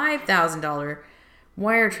 $105,000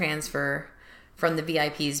 wire transfer from the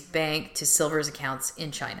VIP's bank to Silver's accounts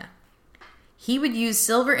in China. He would use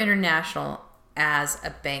Silver International as a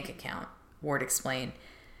bank account, Ward explained.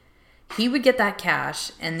 He would get that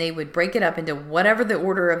cash and they would break it up into whatever the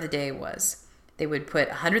order of the day was. They would put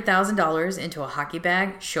 $100,000 into a hockey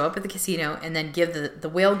bag, show up at the casino, and then give the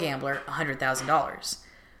whale gambler $100,000.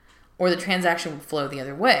 Or the transaction would flow the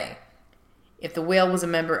other way. If the whale was a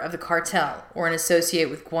member of the cartel or an associate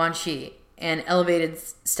with Guangxi and elevated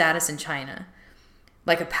status in China,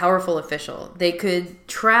 like a powerful official, they could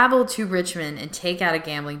travel to Richmond and take out a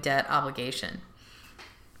gambling debt obligation.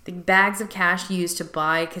 The bags of cash used to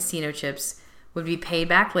buy casino chips would be paid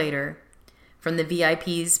back later from the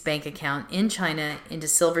VIP's bank account in China into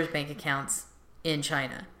Silver's bank accounts in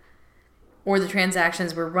China. Or the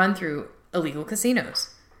transactions were run through illegal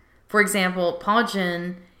casinos. For example, Paul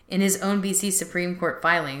Jin, in his own BC Supreme Court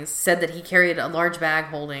filings, said that he carried a large bag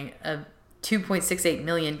holding a $2.68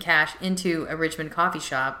 million cash into a Richmond coffee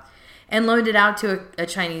shop and loaned it out to a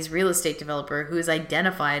Chinese real estate developer who is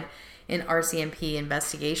identified in RCMP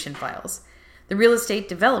investigation files. The real estate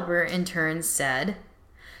developer in turn said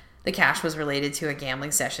the cash was related to a gambling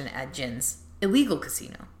session at Jin's illegal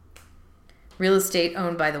casino. Real estate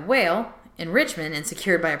owned by the whale in Richmond and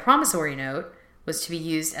secured by a promissory note was to be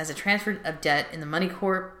used as a transfer of debt in the money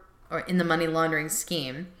corp or in the money laundering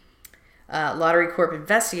scheme Lottery Corp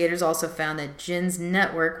investigators also found that Jin's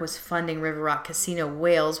network was funding River Rock Casino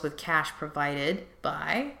Wales with cash provided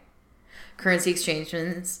by currency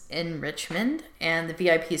exchangements in Richmond, and the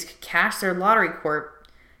VIPs could cash their Lottery Corp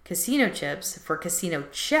casino chips for casino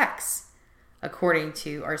checks, according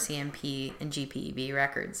to RCMP and GPEB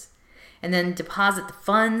records, and then deposit the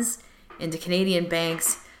funds into Canadian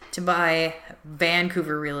banks to buy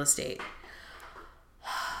Vancouver real estate.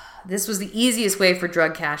 This was the easiest way for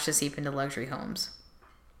drug cash to seep into luxury homes.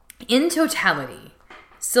 In totality,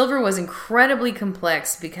 silver was incredibly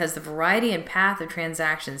complex because the variety and path of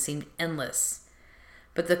transactions seemed endless.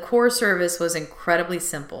 But the core service was incredibly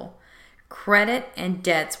simple. Credit and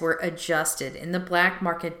debts were adjusted in the black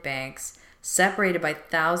market banks, separated by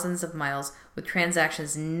thousands of miles, with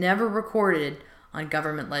transactions never recorded on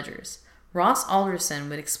government ledgers. Ross Alderson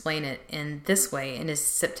would explain it in this way in his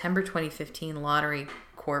September 2015 Lottery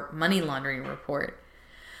Corp money laundering report.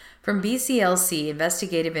 From BCLC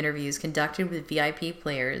investigative interviews conducted with VIP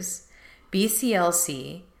players,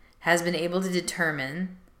 BCLC has been able to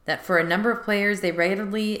determine that for a number of players, they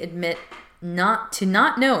regularly admit not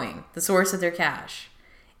knowing the source of their cash,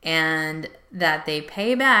 and that they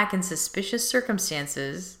pay back in suspicious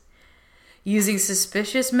circumstances using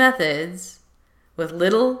suspicious methods with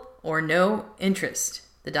little or no interest,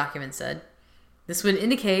 the document said. This would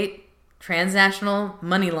indicate transnational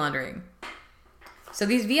money laundering. So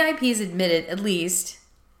these VIPs admitted, at least,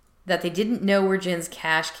 that they didn't know where Jin's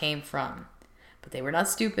cash came from. But they were not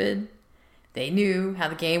stupid. They knew how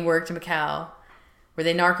the game worked in Macau. Were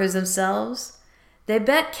they narcos themselves? They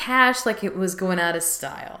bet cash like it was going out of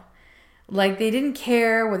style. Like they didn't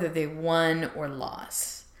care whether they won or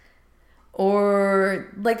lost.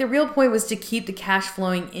 Or like the real point was to keep the cash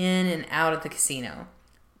flowing in and out of the casino.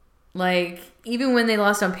 Like, even when they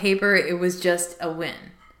lost on paper, it was just a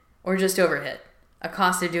win. Or just overhit. A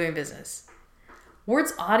cost of doing business.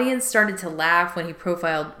 Ward's audience started to laugh when he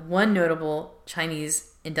profiled one notable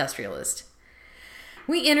Chinese industrialist.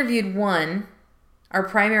 We interviewed one, our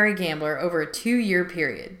primary gambler, over a 2-year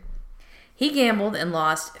period. He gambled and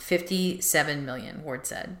lost $57 million, Ward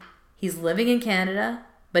said. He's living in Canada,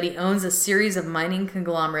 but he owns a series of mining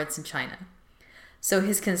conglomerates in China. So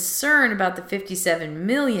his concern about the $57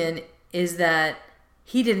 million is that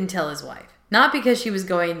he didn't tell his wife. Not because she was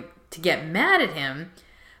going to get mad at him,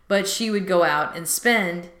 but she would go out and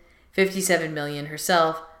spend $57 million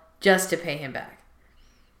herself just to pay him back.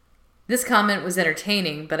 This comment was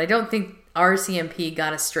entertaining, but I don't think RCMP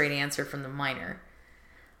got a straight answer from the miner.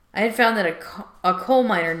 I had found that a coal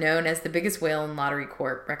miner known as the biggest whale in Lottery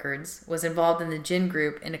Corp records was involved in the Jin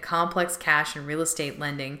Group in a complex cash and real estate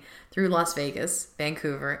lending through Las Vegas,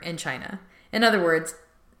 Vancouver, and China. In other words,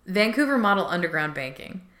 Vancouver model underground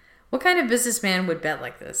banking. What kind of businessman would bet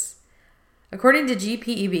like this? According to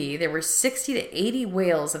GPEB, there were 60 to 80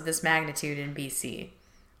 whales of this magnitude in BC.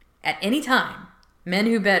 At any time, men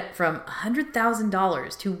who bet from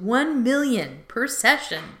 $100,000 to $1 million per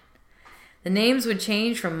session. The names would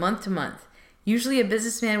change from month to month. Usually a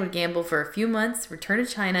businessman would gamble for a few months, return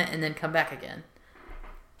to China, and then come back again.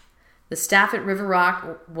 The staff at River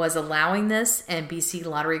Rock was allowing this, and BC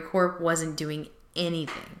Lottery Corp wasn't doing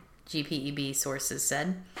anything, GPEB sources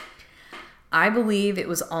said. I believe it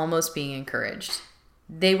was almost being encouraged.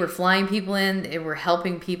 They were flying people in, they were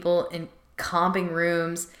helping people in comping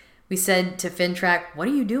rooms. We said to FinTrack, "What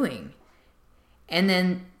are you doing?" And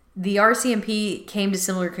then the RCMP came to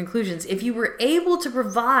similar conclusions. If you were able to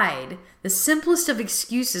provide the simplest of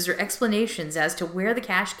excuses or explanations as to where the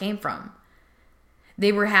cash came from,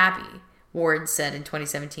 they were happy, Ward said in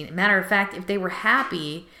 2017. Matter of fact, if they were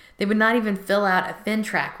happy, they would not even fill out a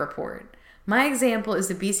FinTrack report. My example is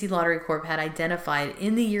the BC Lottery Corp had identified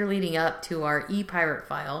in the year leading up to our e-pirate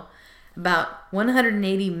file about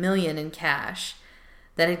 $180 million in cash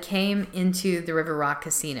that had came into the River Rock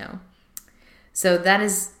Casino. So that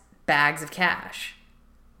is bags of cash.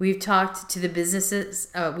 We've talked to the businessmen.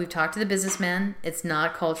 It's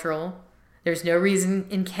not cultural. There's no reason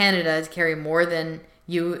in Canada to carry more than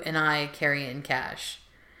you and I carry in cash.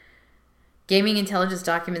 Gaming intelligence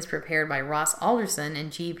documents prepared by Ross Alderson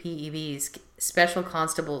and GPEB's Special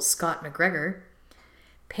Constable Scott McGregor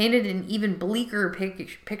painted an even bleaker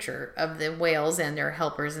picture of the whales and their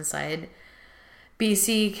helpers inside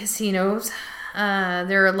BC casinos.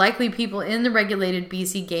 There are likely people in the regulated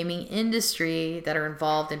BC gaming industry that are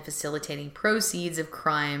involved in facilitating proceeds of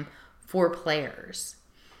crime for players.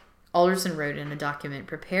 Alderson wrote in a document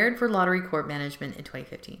prepared for Lottery Corp management in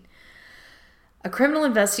 2015. A criminal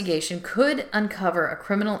investigation could uncover a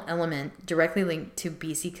criminal element directly linked to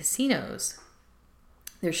BC casinos.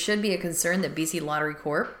 There should be a concern that BC Lottery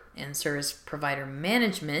Corp and service provider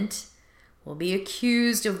management will be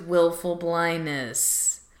accused of willful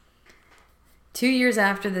blindness. 2 years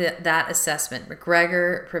after that assessment,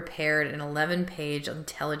 McGregor prepared an 11-page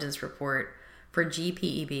intelligence report for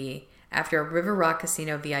GPEB after a River Rock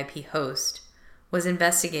Casino VIP host was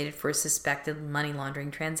investigated for a suspected money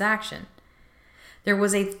laundering transaction. There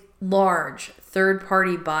was a large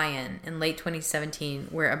third-party buy-in in late 2017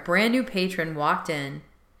 where a brand new patron walked in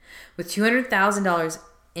with $200,000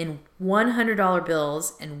 in $100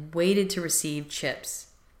 bills and waited to receive chips.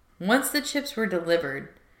 Once the chips were delivered,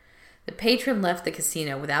 the patron left the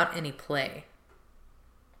casino without any play.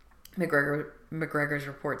 McGregor's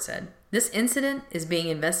report said, "This incident is being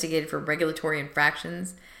investigated for regulatory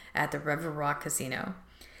infractions at the River Rock Casino.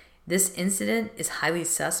 This incident is highly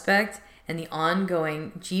suspect, and the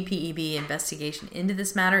ongoing GPEB investigation into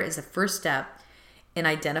this matter is the first step in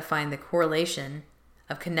identifying the correlation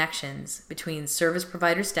of connections between service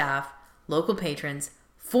provider staff, local patrons,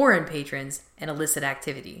 foreign patrons, and illicit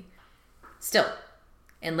activity." Still,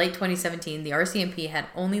 in late 2017, the RCMP had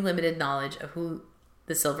only limited knowledge of who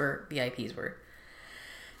the silver VIPs were.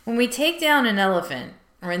 When we take down an elephant,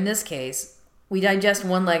 or in this case, we digest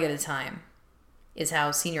one leg at a time, is how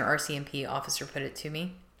a senior RCMP officer put it to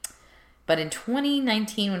me. But in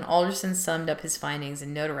 2019, when Alderson summed up his findings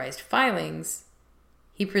and notarized filings,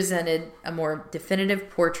 he presented a more definitive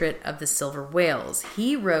portrait of the silver whales.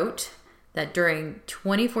 He wrote that during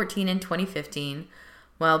 2014 and 2015,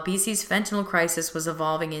 while BC's fentanyl crisis was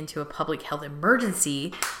evolving into a public health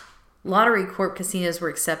emergency, Lottery Corp casinos were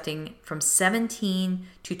accepting from 17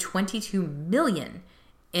 to 22 million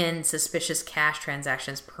in suspicious cash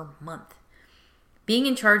transactions per month. Being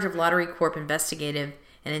in charge of Lottery Corp investigative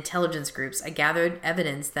and intelligence groups, I gathered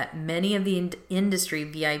evidence that many of the industry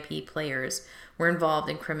VIP players were involved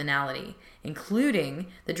in criminality,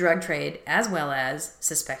 including the drug trade as well as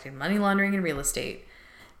suspected money laundering in real estate,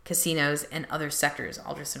 casinos, and other sectors,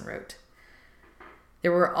 Alderson wrote.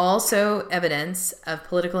 There were also evidence of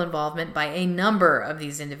political involvement by a number of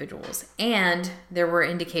these individuals, and there were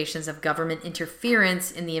indications of government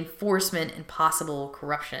interference in the enforcement and possible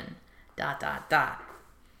corruption. ...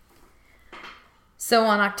 So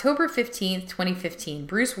on October 15th, 2015,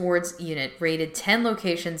 Bruce Ward's unit raided 10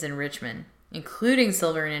 locations in Richmond, including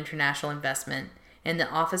Silver and International Investment and the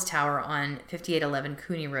office tower on 5811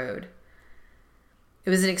 Cooney Road.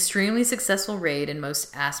 It was an extremely successful raid in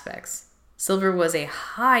most aspects. Silver was a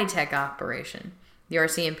high-tech operation. The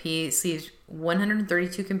RCMP seized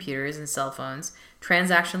 132 computers and cell phones,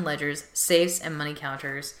 transaction ledgers, safes, and money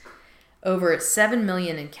counters, over $7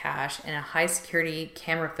 million in cash, and a high-security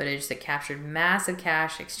camera footage that captured massive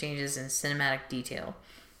cash exchanges in cinematic detail.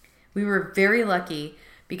 We were very lucky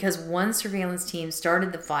because one surveillance team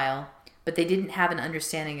started the file, but they didn't have an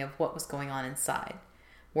understanding of what was going on inside,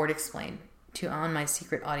 Ward explained on my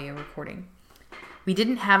secret audio recording. We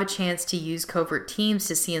didn't have a chance to use covert teams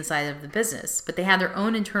to see inside of the business, but they had their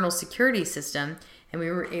own internal security system, and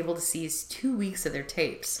we were able to seize 2 weeks of their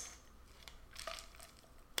tapes.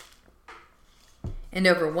 And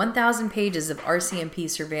over 1,000 pages of RCMP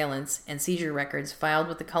surveillance and seizure records filed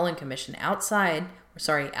with the Cullen Commission outline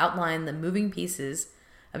the moving pieces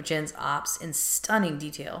of Jen's ops in stunning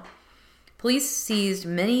detail. Police seized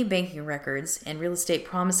many banking records and real estate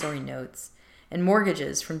promissory notes and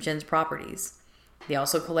mortgages from Jen's properties. They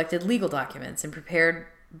also collected legal documents and prepared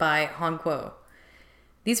by Hong Kuo.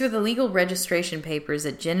 These were the legal registration papers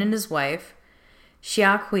that Jen and his wife,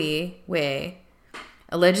 Xia Kui Wei,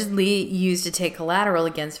 allegedly used to take collateral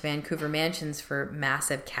against Vancouver mansions for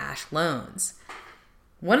massive cash loans.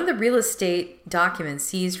 One of the real estate documents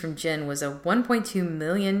seized from Jen was a $1.2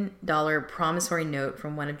 million promissory note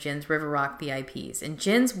from one of Jen's River Rock VIPs, and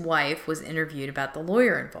Jen's wife was interviewed about the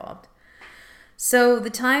lawyer involved. So the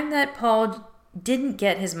time that Paul didn't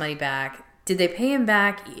get his money back, did they pay him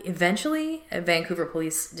back eventually? A Vancouver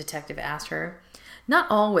police detective asked her. Not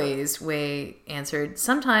always, Wei answered.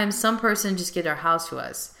 Sometimes some person just gives our house to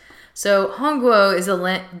us. So Hong Guo is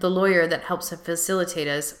the lawyer that helps facilitate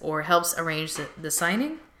us or helps arrange the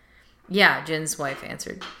signing? Yeah, Jen's wife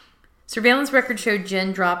answered. Surveillance records showed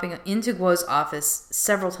Jen dropping into Guo's office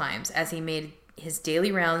several times as he made his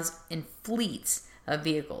daily rounds in fleets of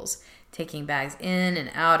vehicles, taking bags in and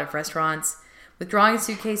out of restaurants, withdrawing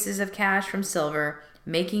suitcases of cash from Silver,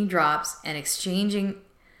 making drops, and exchanging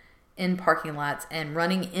in parking lots, and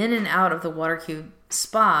running in and out of the Watercube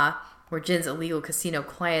Spa, where Jen's illegal casino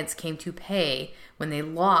clients came to pay when they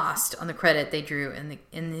lost on the credit they drew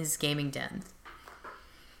in his gaming den.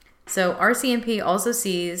 So RCMP also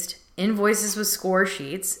seized invoices with score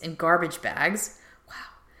sheets and garbage bags. Wow.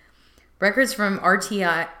 Records from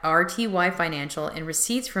RTY Financial and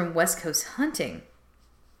receipts from West Coast Hunting.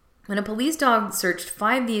 When a police dog searched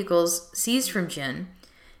 5 vehicles seized from Jin,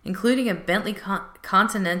 including a Bentley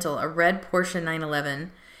Continental, a red Porsche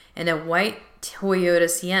 911, and a white Toyota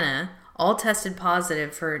Sienna, all tested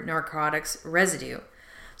positive for narcotics residue.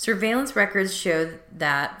 Surveillance records showed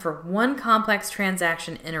that for one complex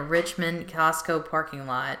transaction in a Richmond Costco parking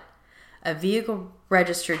lot, a vehicle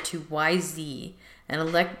registered to YZ, an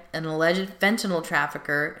alleged fentanyl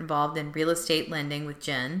trafficker involved in real estate lending with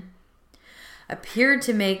Jin, appeared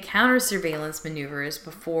to make counter-surveillance maneuvers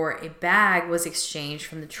before a bag was exchanged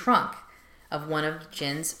from the trunk of one of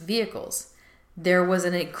Jin's vehicles. There was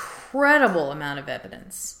an incredible amount of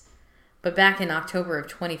evidence. But back in October of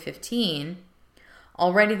 2015,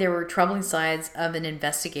 already there were troubling signs of an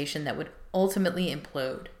investigation that would ultimately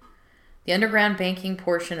implode. The underground banking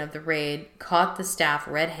portion of the raid caught the staff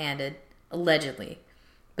red-handed, allegedly,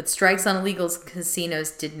 but strikes on illegal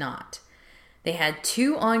casinos did not. They had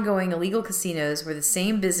 2 ongoing illegal casinos where the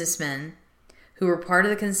same businessmen who were part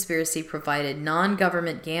of the conspiracy provided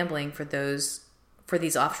non-government gambling for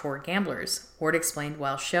these offshore gamblers, Ward explained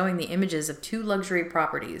while showing the images of 2 luxury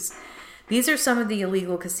properties. These are some of the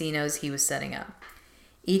illegal casinos he was setting up.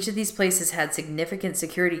 Each of these places had significant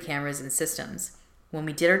security cameras and systems. When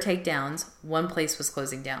we did our takedowns, one place was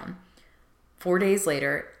closing down. 4 days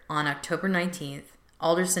later, on October 19th,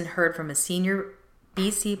 Alderson heard from a senior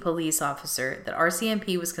BC police officer that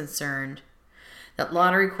RCMP was concerned that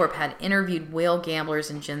Lottery Corp had interviewed whale gamblers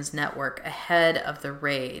in Jin's network ahead of the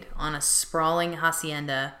raid on a sprawling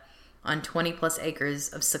hacienda on 20-plus acres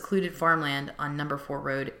of secluded farmland on No. 4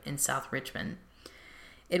 Road in South Richmond.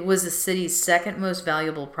 It was the city's second most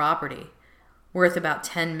valuable property, worth about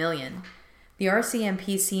 $10 million. The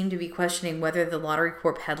RCMP seemed to be questioning whether the Lottery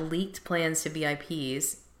Corp had leaked plans to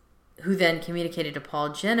VIPs, who then communicated to Paul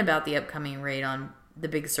Jin about the upcoming raid on the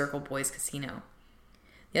Big Circle Boys Casino.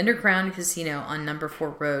 The underground casino on No.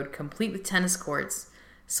 4 Road, complete with tennis courts,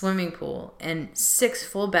 swimming pool, and 6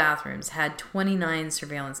 full bathrooms, had 29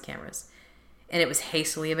 surveillance cameras, and it was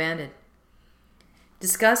hastily abandoned.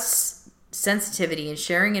 Discussed sensitivity and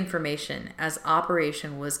sharing information as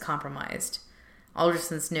operation was compromised.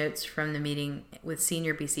 Alderson's notes from the meeting with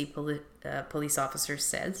senior BC police officers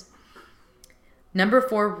says, No.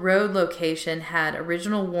 4 Road location had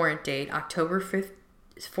original warrant date October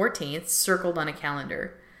 14th circled on a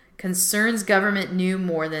calendar. Concerns government knew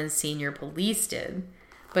more than senior police did,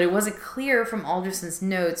 but it wasn't clear from Alderson's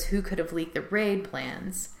notes who could have leaked the raid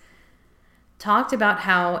plans. Talked about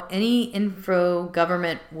how any info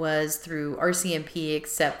government was through RCMP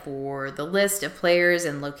except for the list of players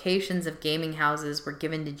and locations of gaming houses were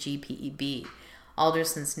given to GPEB,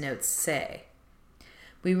 Alderson's notes say.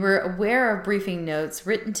 We were aware of briefing notes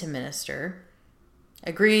written to Minister,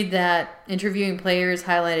 agreed that interviewing players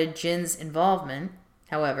highlighted Jin's involvement.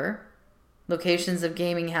 However, locations of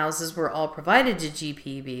gaming houses were all provided to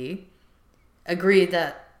GPB, agreed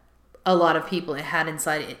that a lot of people had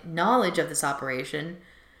inside knowledge of this operation,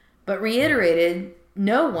 but reiterated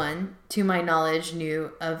no one, to my knowledge,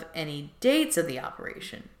 knew of any dates of the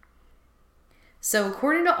operation. So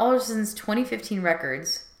according to Alderson's 2015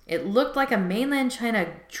 records, it looked like a mainland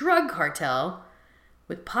China drug cartel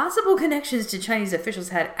with possible connections to Chinese officials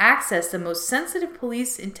had access to the most sensitive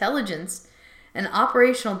police intelligence and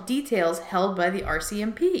operational details held by the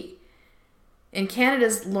RCMP in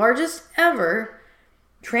Canada's largest ever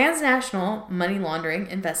transnational money laundering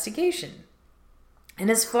investigation. And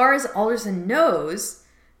as far as Alderson knows,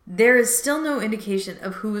 there is still no indication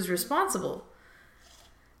of who was responsible.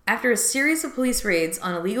 After a series of police raids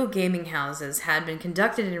on illegal gaming houses had been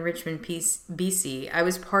conducted in Richmond, BC, I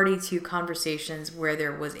was party to conversations where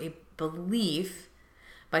there was a belief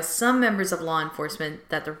by some members of law enforcement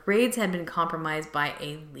that the raids had been compromised by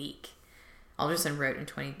a leak, Alderson wrote in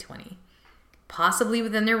 2020, possibly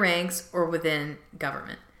within their ranks or within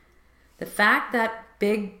government. The fact that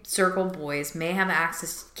Big Circle Boys may have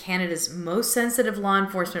access to Canada's most sensitive law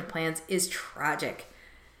enforcement plans is tragic.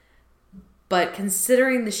 But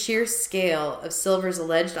considering the sheer scale of Silver's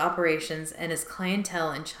alleged operations and his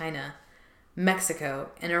clientele in China,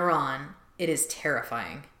 Mexico, and Iran, it is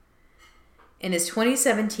terrifying. In his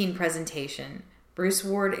 2017 presentation, Bruce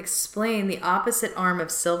Ward explained the opposite arm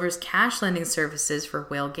of Silver's cash lending services for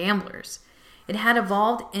whale gamblers. It had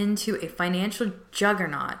evolved into a financial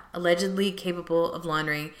juggernaut, allegedly capable of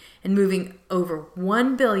laundering and moving over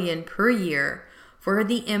 $1 billion per year for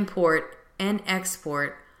the import and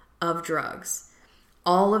export of drugs.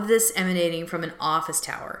 All of this emanating from an office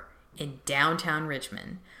tower in downtown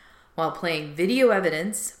Richmond. While playing video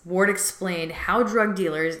evidence, Ward explained how drug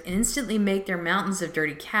dealers instantly make their mountains of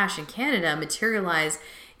dirty cash in Canada materialize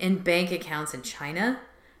in bank accounts in China,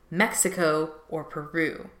 Mexico, or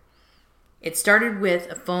Peru. It started with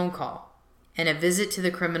a phone call and a visit to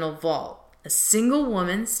the criminal vault. A single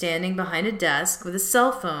woman standing behind a desk with a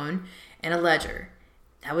cell phone and a ledger.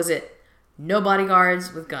 That was it. No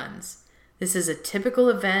bodyguards with guns. This is a typical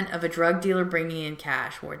event of a drug dealer bringing in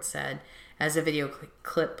cash, Ward said, as a video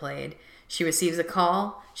clip played. She receives a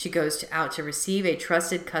call. She goes out to receive a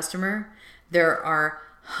trusted customer. There are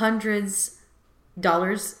hundreds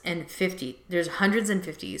and 50. There's hundreds and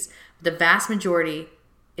 50s. The vast majority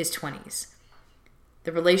is 20s.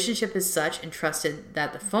 The relationship is such and trusted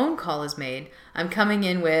that the phone call is made. I'm coming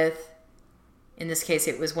in with, in this case,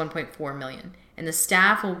 it was 1.4 million. And the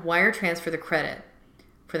staff will wire transfer the credit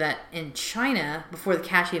for that in China before the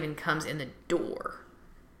cash even comes in the door.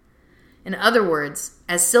 In other words,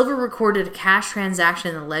 as Silver recorded a cash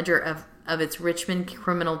transaction in the ledger of its Richmond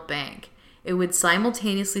criminal bank, it would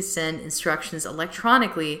simultaneously send instructions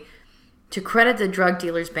electronically to credit the drug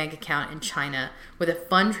dealer's bank account in China with a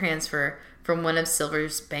fund transfer from one of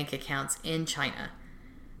Silver's bank accounts in China.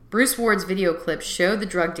 Bruce Ward's video clip showed the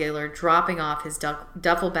drug dealer dropping off his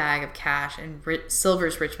duffel bag of cash in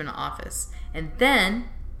Silver's Richmond office. And then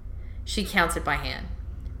she counts it by hand,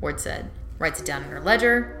 Ward said. Writes it down in her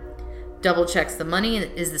ledger, double checks the money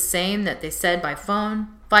is the same that they said by phone.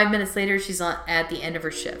 5 minutes later, she's at the end of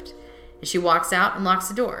her shift. And she walks out and locks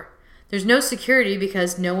the door. There's no security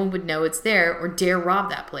because no one would know it's there or dare rob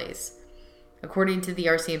that place. According to the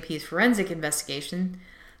RCMP's forensic investigation,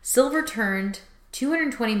 Silver turned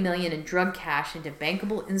 $220 million in drug cash into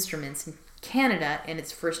bankable instruments in Canada in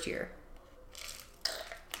its first year.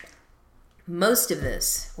 Most of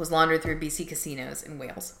this was laundered through BC casinos in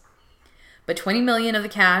Wales. But $20 million of the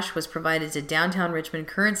cash was provided to downtown Richmond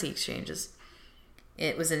currency exchanges.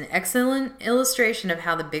 It was an excellent illustration of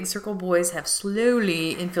how the Big Circle boys have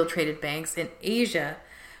slowly infiltrated banks in Asia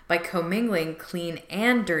by commingling clean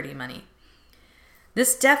and dirty money.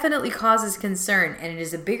 This definitely causes concern, and it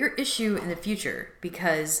is a bigger issue in the future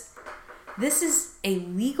because this is a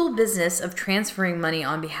legal business of transferring money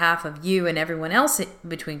on behalf of you and everyone else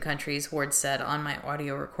between countries, Ward said on my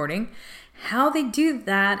audio recording. How they do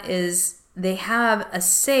that is they have a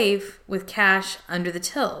safe with cash under the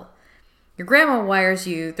till. Your grandma wires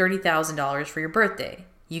you $30,000 for your birthday.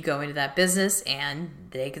 You go into that business and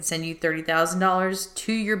they can send you $30,000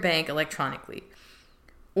 to your bank electronically.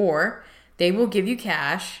 Or they will give you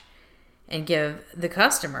cash and give the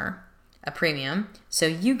customer a premium, so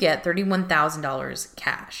you get $31,000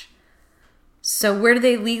 cash. So where do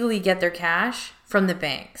they legally get their cash? From the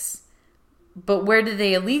banks. But where do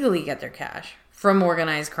they illegally get their cash? From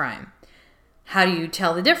organized crime. How do you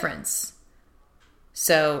tell the difference?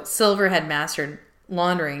 So Silver had mastered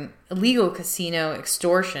laundering illegal casino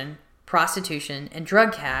extortion, prostitution, and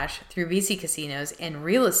drug cash through BC casinos and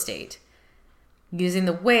real estate, using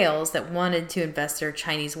the whales that wanted to invest their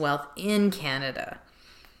Chinese wealth in Canada.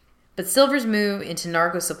 But Silver's move into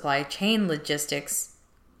narco supply chain logistics,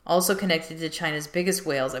 also connected to China's biggest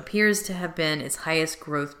whales, appears to have been its highest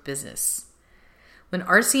growth business. When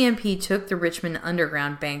RCMP took the Richmond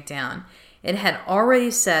Underground Bank down, it had already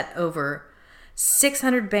set over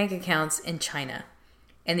 600 bank accounts in China,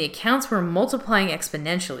 and the accounts were multiplying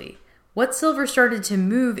exponentially. What Silver started to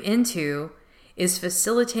move into is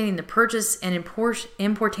facilitating the purchase and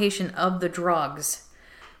importation of the drugs,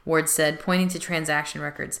 Ward said, pointing to transaction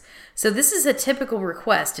records. So this is a typical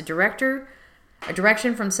request, a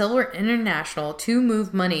direction from Silver International to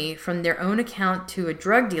move money from their own account to a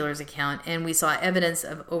drug dealer's account, and we saw evidence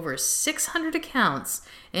of over 600 accounts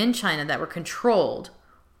in China that were controlled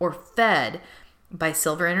or fed by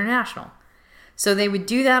Silver International. So they would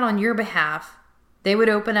do that on your behalf. They would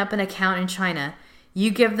open up an account in China. You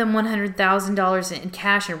give them $100,000 in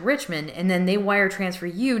cash in Richmond, and then they wire transfer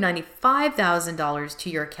you $95,000 to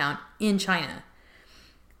your account in China.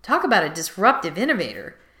 Talk about a disruptive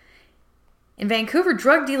innovator. In Vancouver,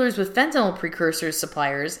 drug dealers with fentanyl precursors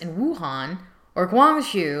suppliers in Wuhan or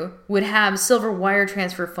Guangzhou would have Silver wire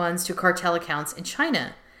transfer funds to cartel accounts in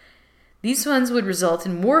China. These funds would result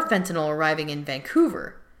in more fentanyl arriving in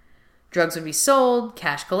Vancouver. Drugs would be sold,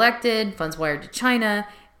 cash collected, funds wired to China,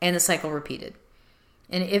 and the cycle repeated.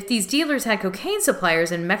 And if these dealers had cocaine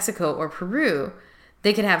suppliers in Mexico or Peru,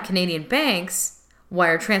 they could have Canadian banks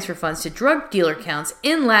wire transfer funds to drug dealer accounts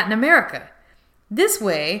in Latin America. This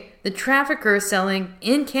way, the trafficker selling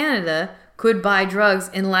in Canada could buy drugs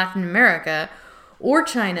in Latin America or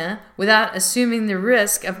China without assuming the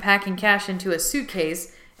risk of packing cash into a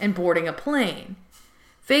suitcase and boarding a plane.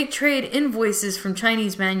 Fake trade invoices from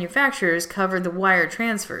Chinese manufacturers covered the wire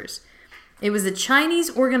transfers. It was a Chinese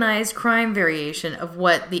organized crime variation of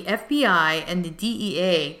what the FBI and the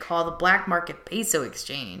DEA call the black market peso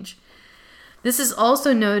exchange. This is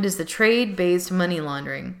also known as the trade-based money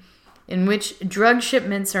laundering, in which drug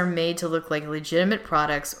shipments are made to look like legitimate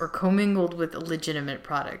products or commingled with legitimate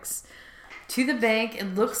products. To the bank,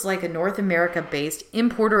 it looks like a North America-based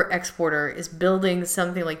importer-exporter is building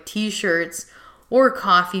something like t-shirts or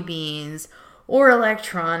coffee beans or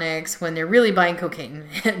electronics when they're really buying cocaine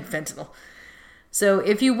and fentanyl. So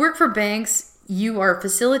if you work for banks, you are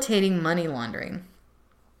facilitating money laundering,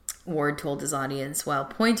 Ward told his audience while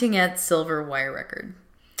pointing at silver wire record.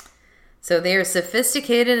 So they are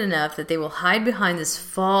sophisticated enough that they will hide behind this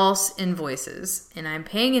false invoices. And I'm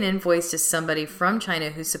paying an invoice to somebody from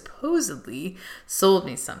China who supposedly sold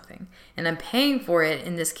me something. And I'm paying for it,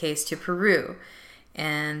 in this case, to Peru.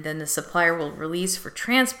 And then the supplier will release for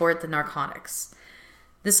transport the narcotics.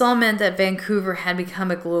 This all meant that Vancouver had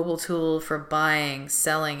become a global tool for buying,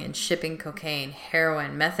 selling, and shipping cocaine,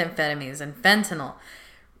 heroin, methamphetamines, and fentanyl,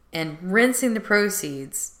 and rinsing the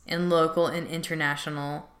proceeds in local and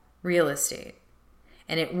international real estate.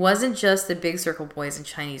 And it wasn't just the big circle boys and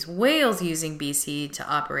Chinese whales using BC to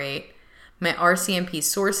operate. My RCMP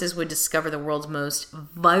sources would discover the world's most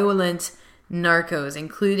violent narcos,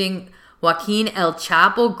 including Joaquin El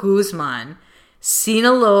Chapo Guzman,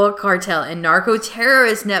 Sinaloa cartel, and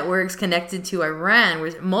narco-terrorist networks connected to Iran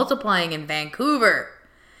were multiplying in Vancouver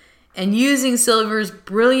and using Silver's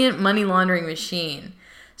brilliant money laundering machine.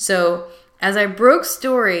 So, as I broke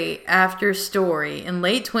story after story, in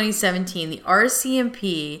late 2017, the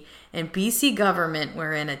RCMP and BC government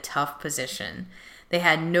were in a tough position. They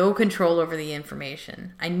had no control over the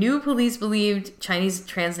information. I knew police believed Chinese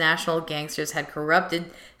transnational gangsters had corrupted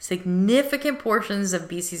significant portions of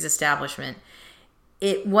BC's establishment.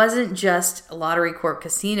 It wasn't just lottery corp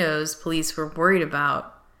casinos police were worried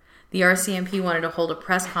about. The RCMP wanted to hold a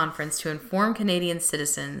press conference to inform Canadian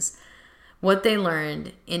citizens what they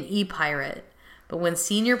learned in ePirate. But when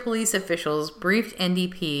senior police officials briefed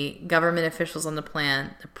NDP government officials on the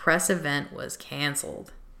plan, the press event was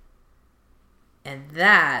canceled. And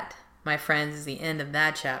that, my friends, is the end of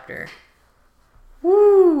that chapter.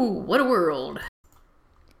 Woo! What a world.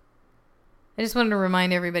 I just wanted to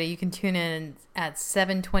remind everybody you can tune in at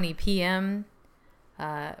 7:20 p.m.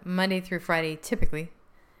 Monday through Friday, typically,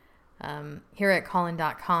 here at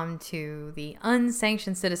Callin.com to the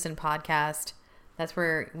Unsanctioned Citizen podcast. That's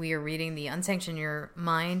where we are reading the Sanction Your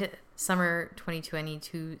Mind Summer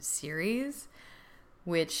 2022 series,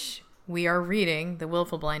 which we are reading, the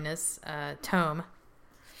Wilful Blindness tome.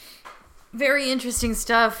 Very interesting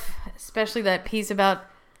stuff, especially that piece about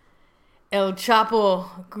El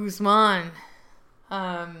Chapo Guzman.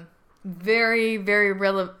 Very, very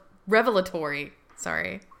revelatory,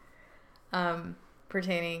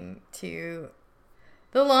 pertaining to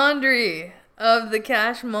the laundry of the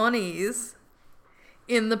cash monies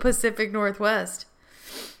in the Pacific Northwest.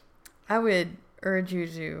 I would urge you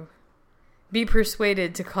to be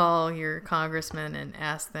persuaded to call your congressman and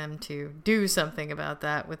ask them to do something about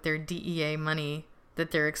that with their DEA money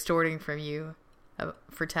that they're extorting from you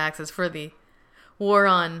for taxes for the war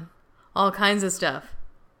on all kinds of stuff,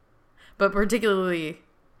 but particularly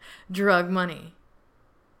drug money.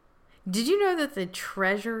 Did you know that the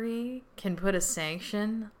Treasury can put a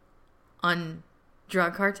sanction on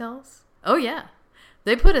drug cartels? Oh yeah.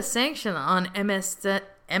 They put a sanction on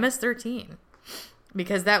MS-13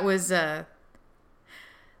 because that was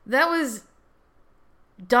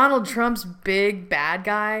Donald Trump's big bad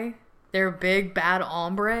guy, their big bad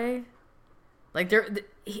hombre. Like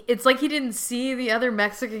it's like he didn't see the other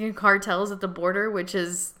Mexican cartels at the border, which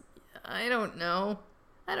is, I don't know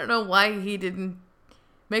why he didn't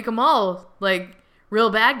make them all like real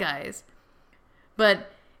bad guys.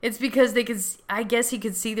 But it's because I guess he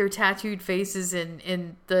could see their tattooed faces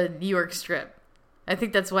in the New York Strip. I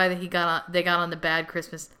think that's why they got on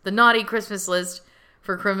the naughty Christmas list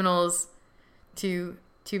for criminals to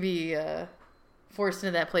be forced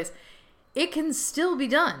into that place. It can still be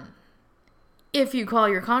done if you call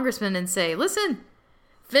your congressman and say, listen,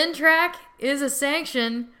 FinTrack is a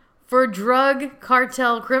sanction for drug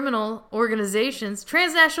cartel criminal organizations,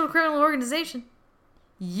 transnational criminal organization.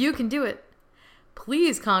 You can do it.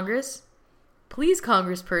 Please, Congress. Please,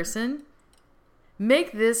 Congressperson.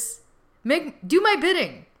 Do my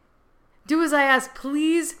bidding. Do as I ask.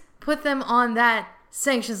 Please put them on that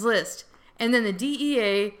sanctions list. And then the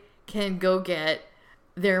DEA can go get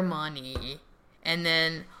their money. And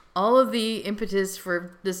then all of the impetus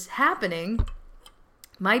for this happening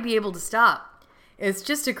might be able to stop. It's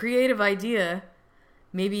just a creative idea.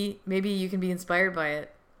 Maybe you can be inspired by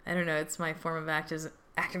it. I don't know. It's my form of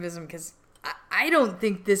activism because I don't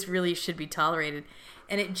think this really should be tolerated.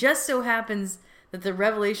 And it just so happens that the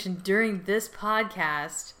revelation during this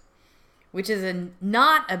podcast which is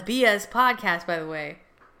not a BS podcast, by the way.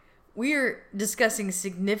 We're discussing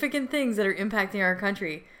significant things that are impacting our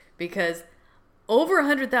country because over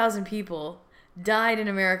 100,000 people died in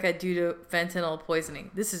America due to fentanyl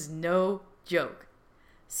poisoning. This is no joke.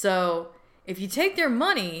 So if you take their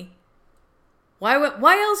money, why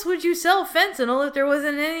else would you sell fentanyl if there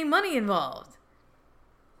wasn't any money involved?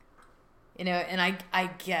 You know, and I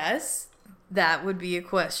guess that would be a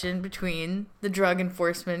question between the drug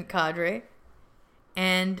enforcement cadre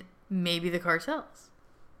and maybe the cartels.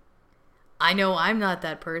 I know I'm not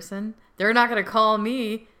that person. They're not going to call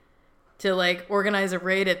me to like organize a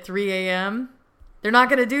raid at 3 a.m. They're not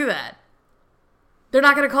going to do that. They're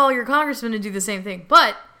not going to call your congressman to do the same thing.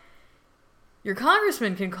 But your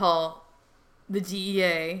congressman can call the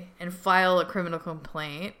DEA and file a criminal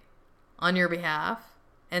complaint on your behalf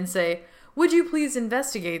and say, would you please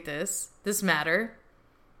investigate this matter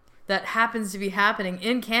that happens to be happening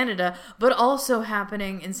in Canada, but also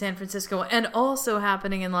happening in San Francisco, and also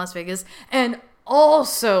happening in Las Vegas, and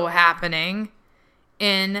also happening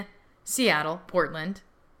in Seattle, Portland,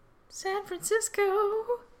 San Francisco.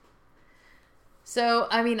 So,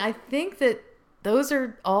 I mean, I think that those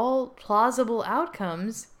are all plausible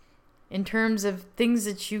outcomes in terms of things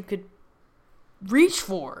that you could reach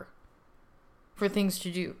for things to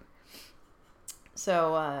do.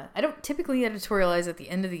 So, I don't typically editorialize at the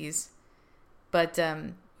end of these, but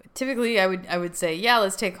typically I would say, yeah,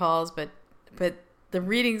 let's take calls, but the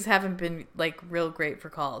readings haven't been like real great for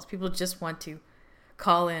calls. People just want to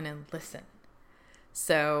call in and listen.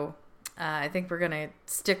 So, I think we're going to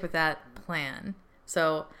stick with that plan.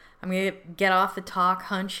 So, I'm going to get off the talk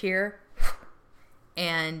hunch here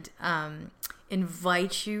and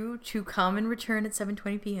invite you to come and return at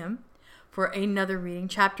 7:20 p.m. for another reading,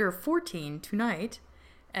 chapter 14 tonight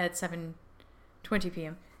at 7:20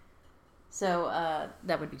 p.m. So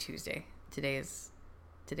that would be Tuesday. Today is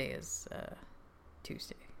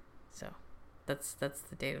Tuesday. So that's the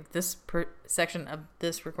date of this section of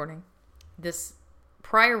this recording. This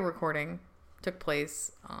prior recording took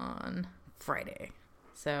place on Friday.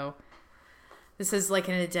 So this is like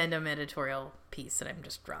an addendum editorial piece that I'm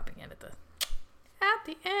just dropping in at the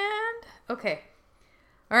end. Okay.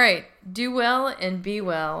 All right. Do well and be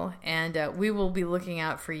well. And we will be looking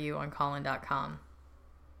out for you on callin.com.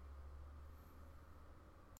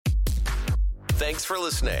 Thanks for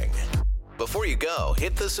listening. Before you go,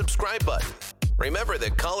 hit the subscribe button. Remember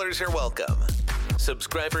that callers are welcome.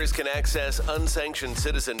 Subscribers can access Unsanctioned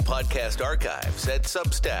Citizen podcast archives at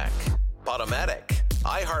Substack, Podomatic,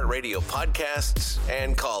 iHeartRadio podcasts,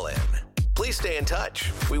 and Call-In. Please stay in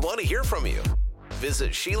touch. We want to hear from you.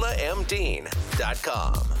 Visit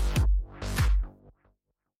SheilaMDean.com.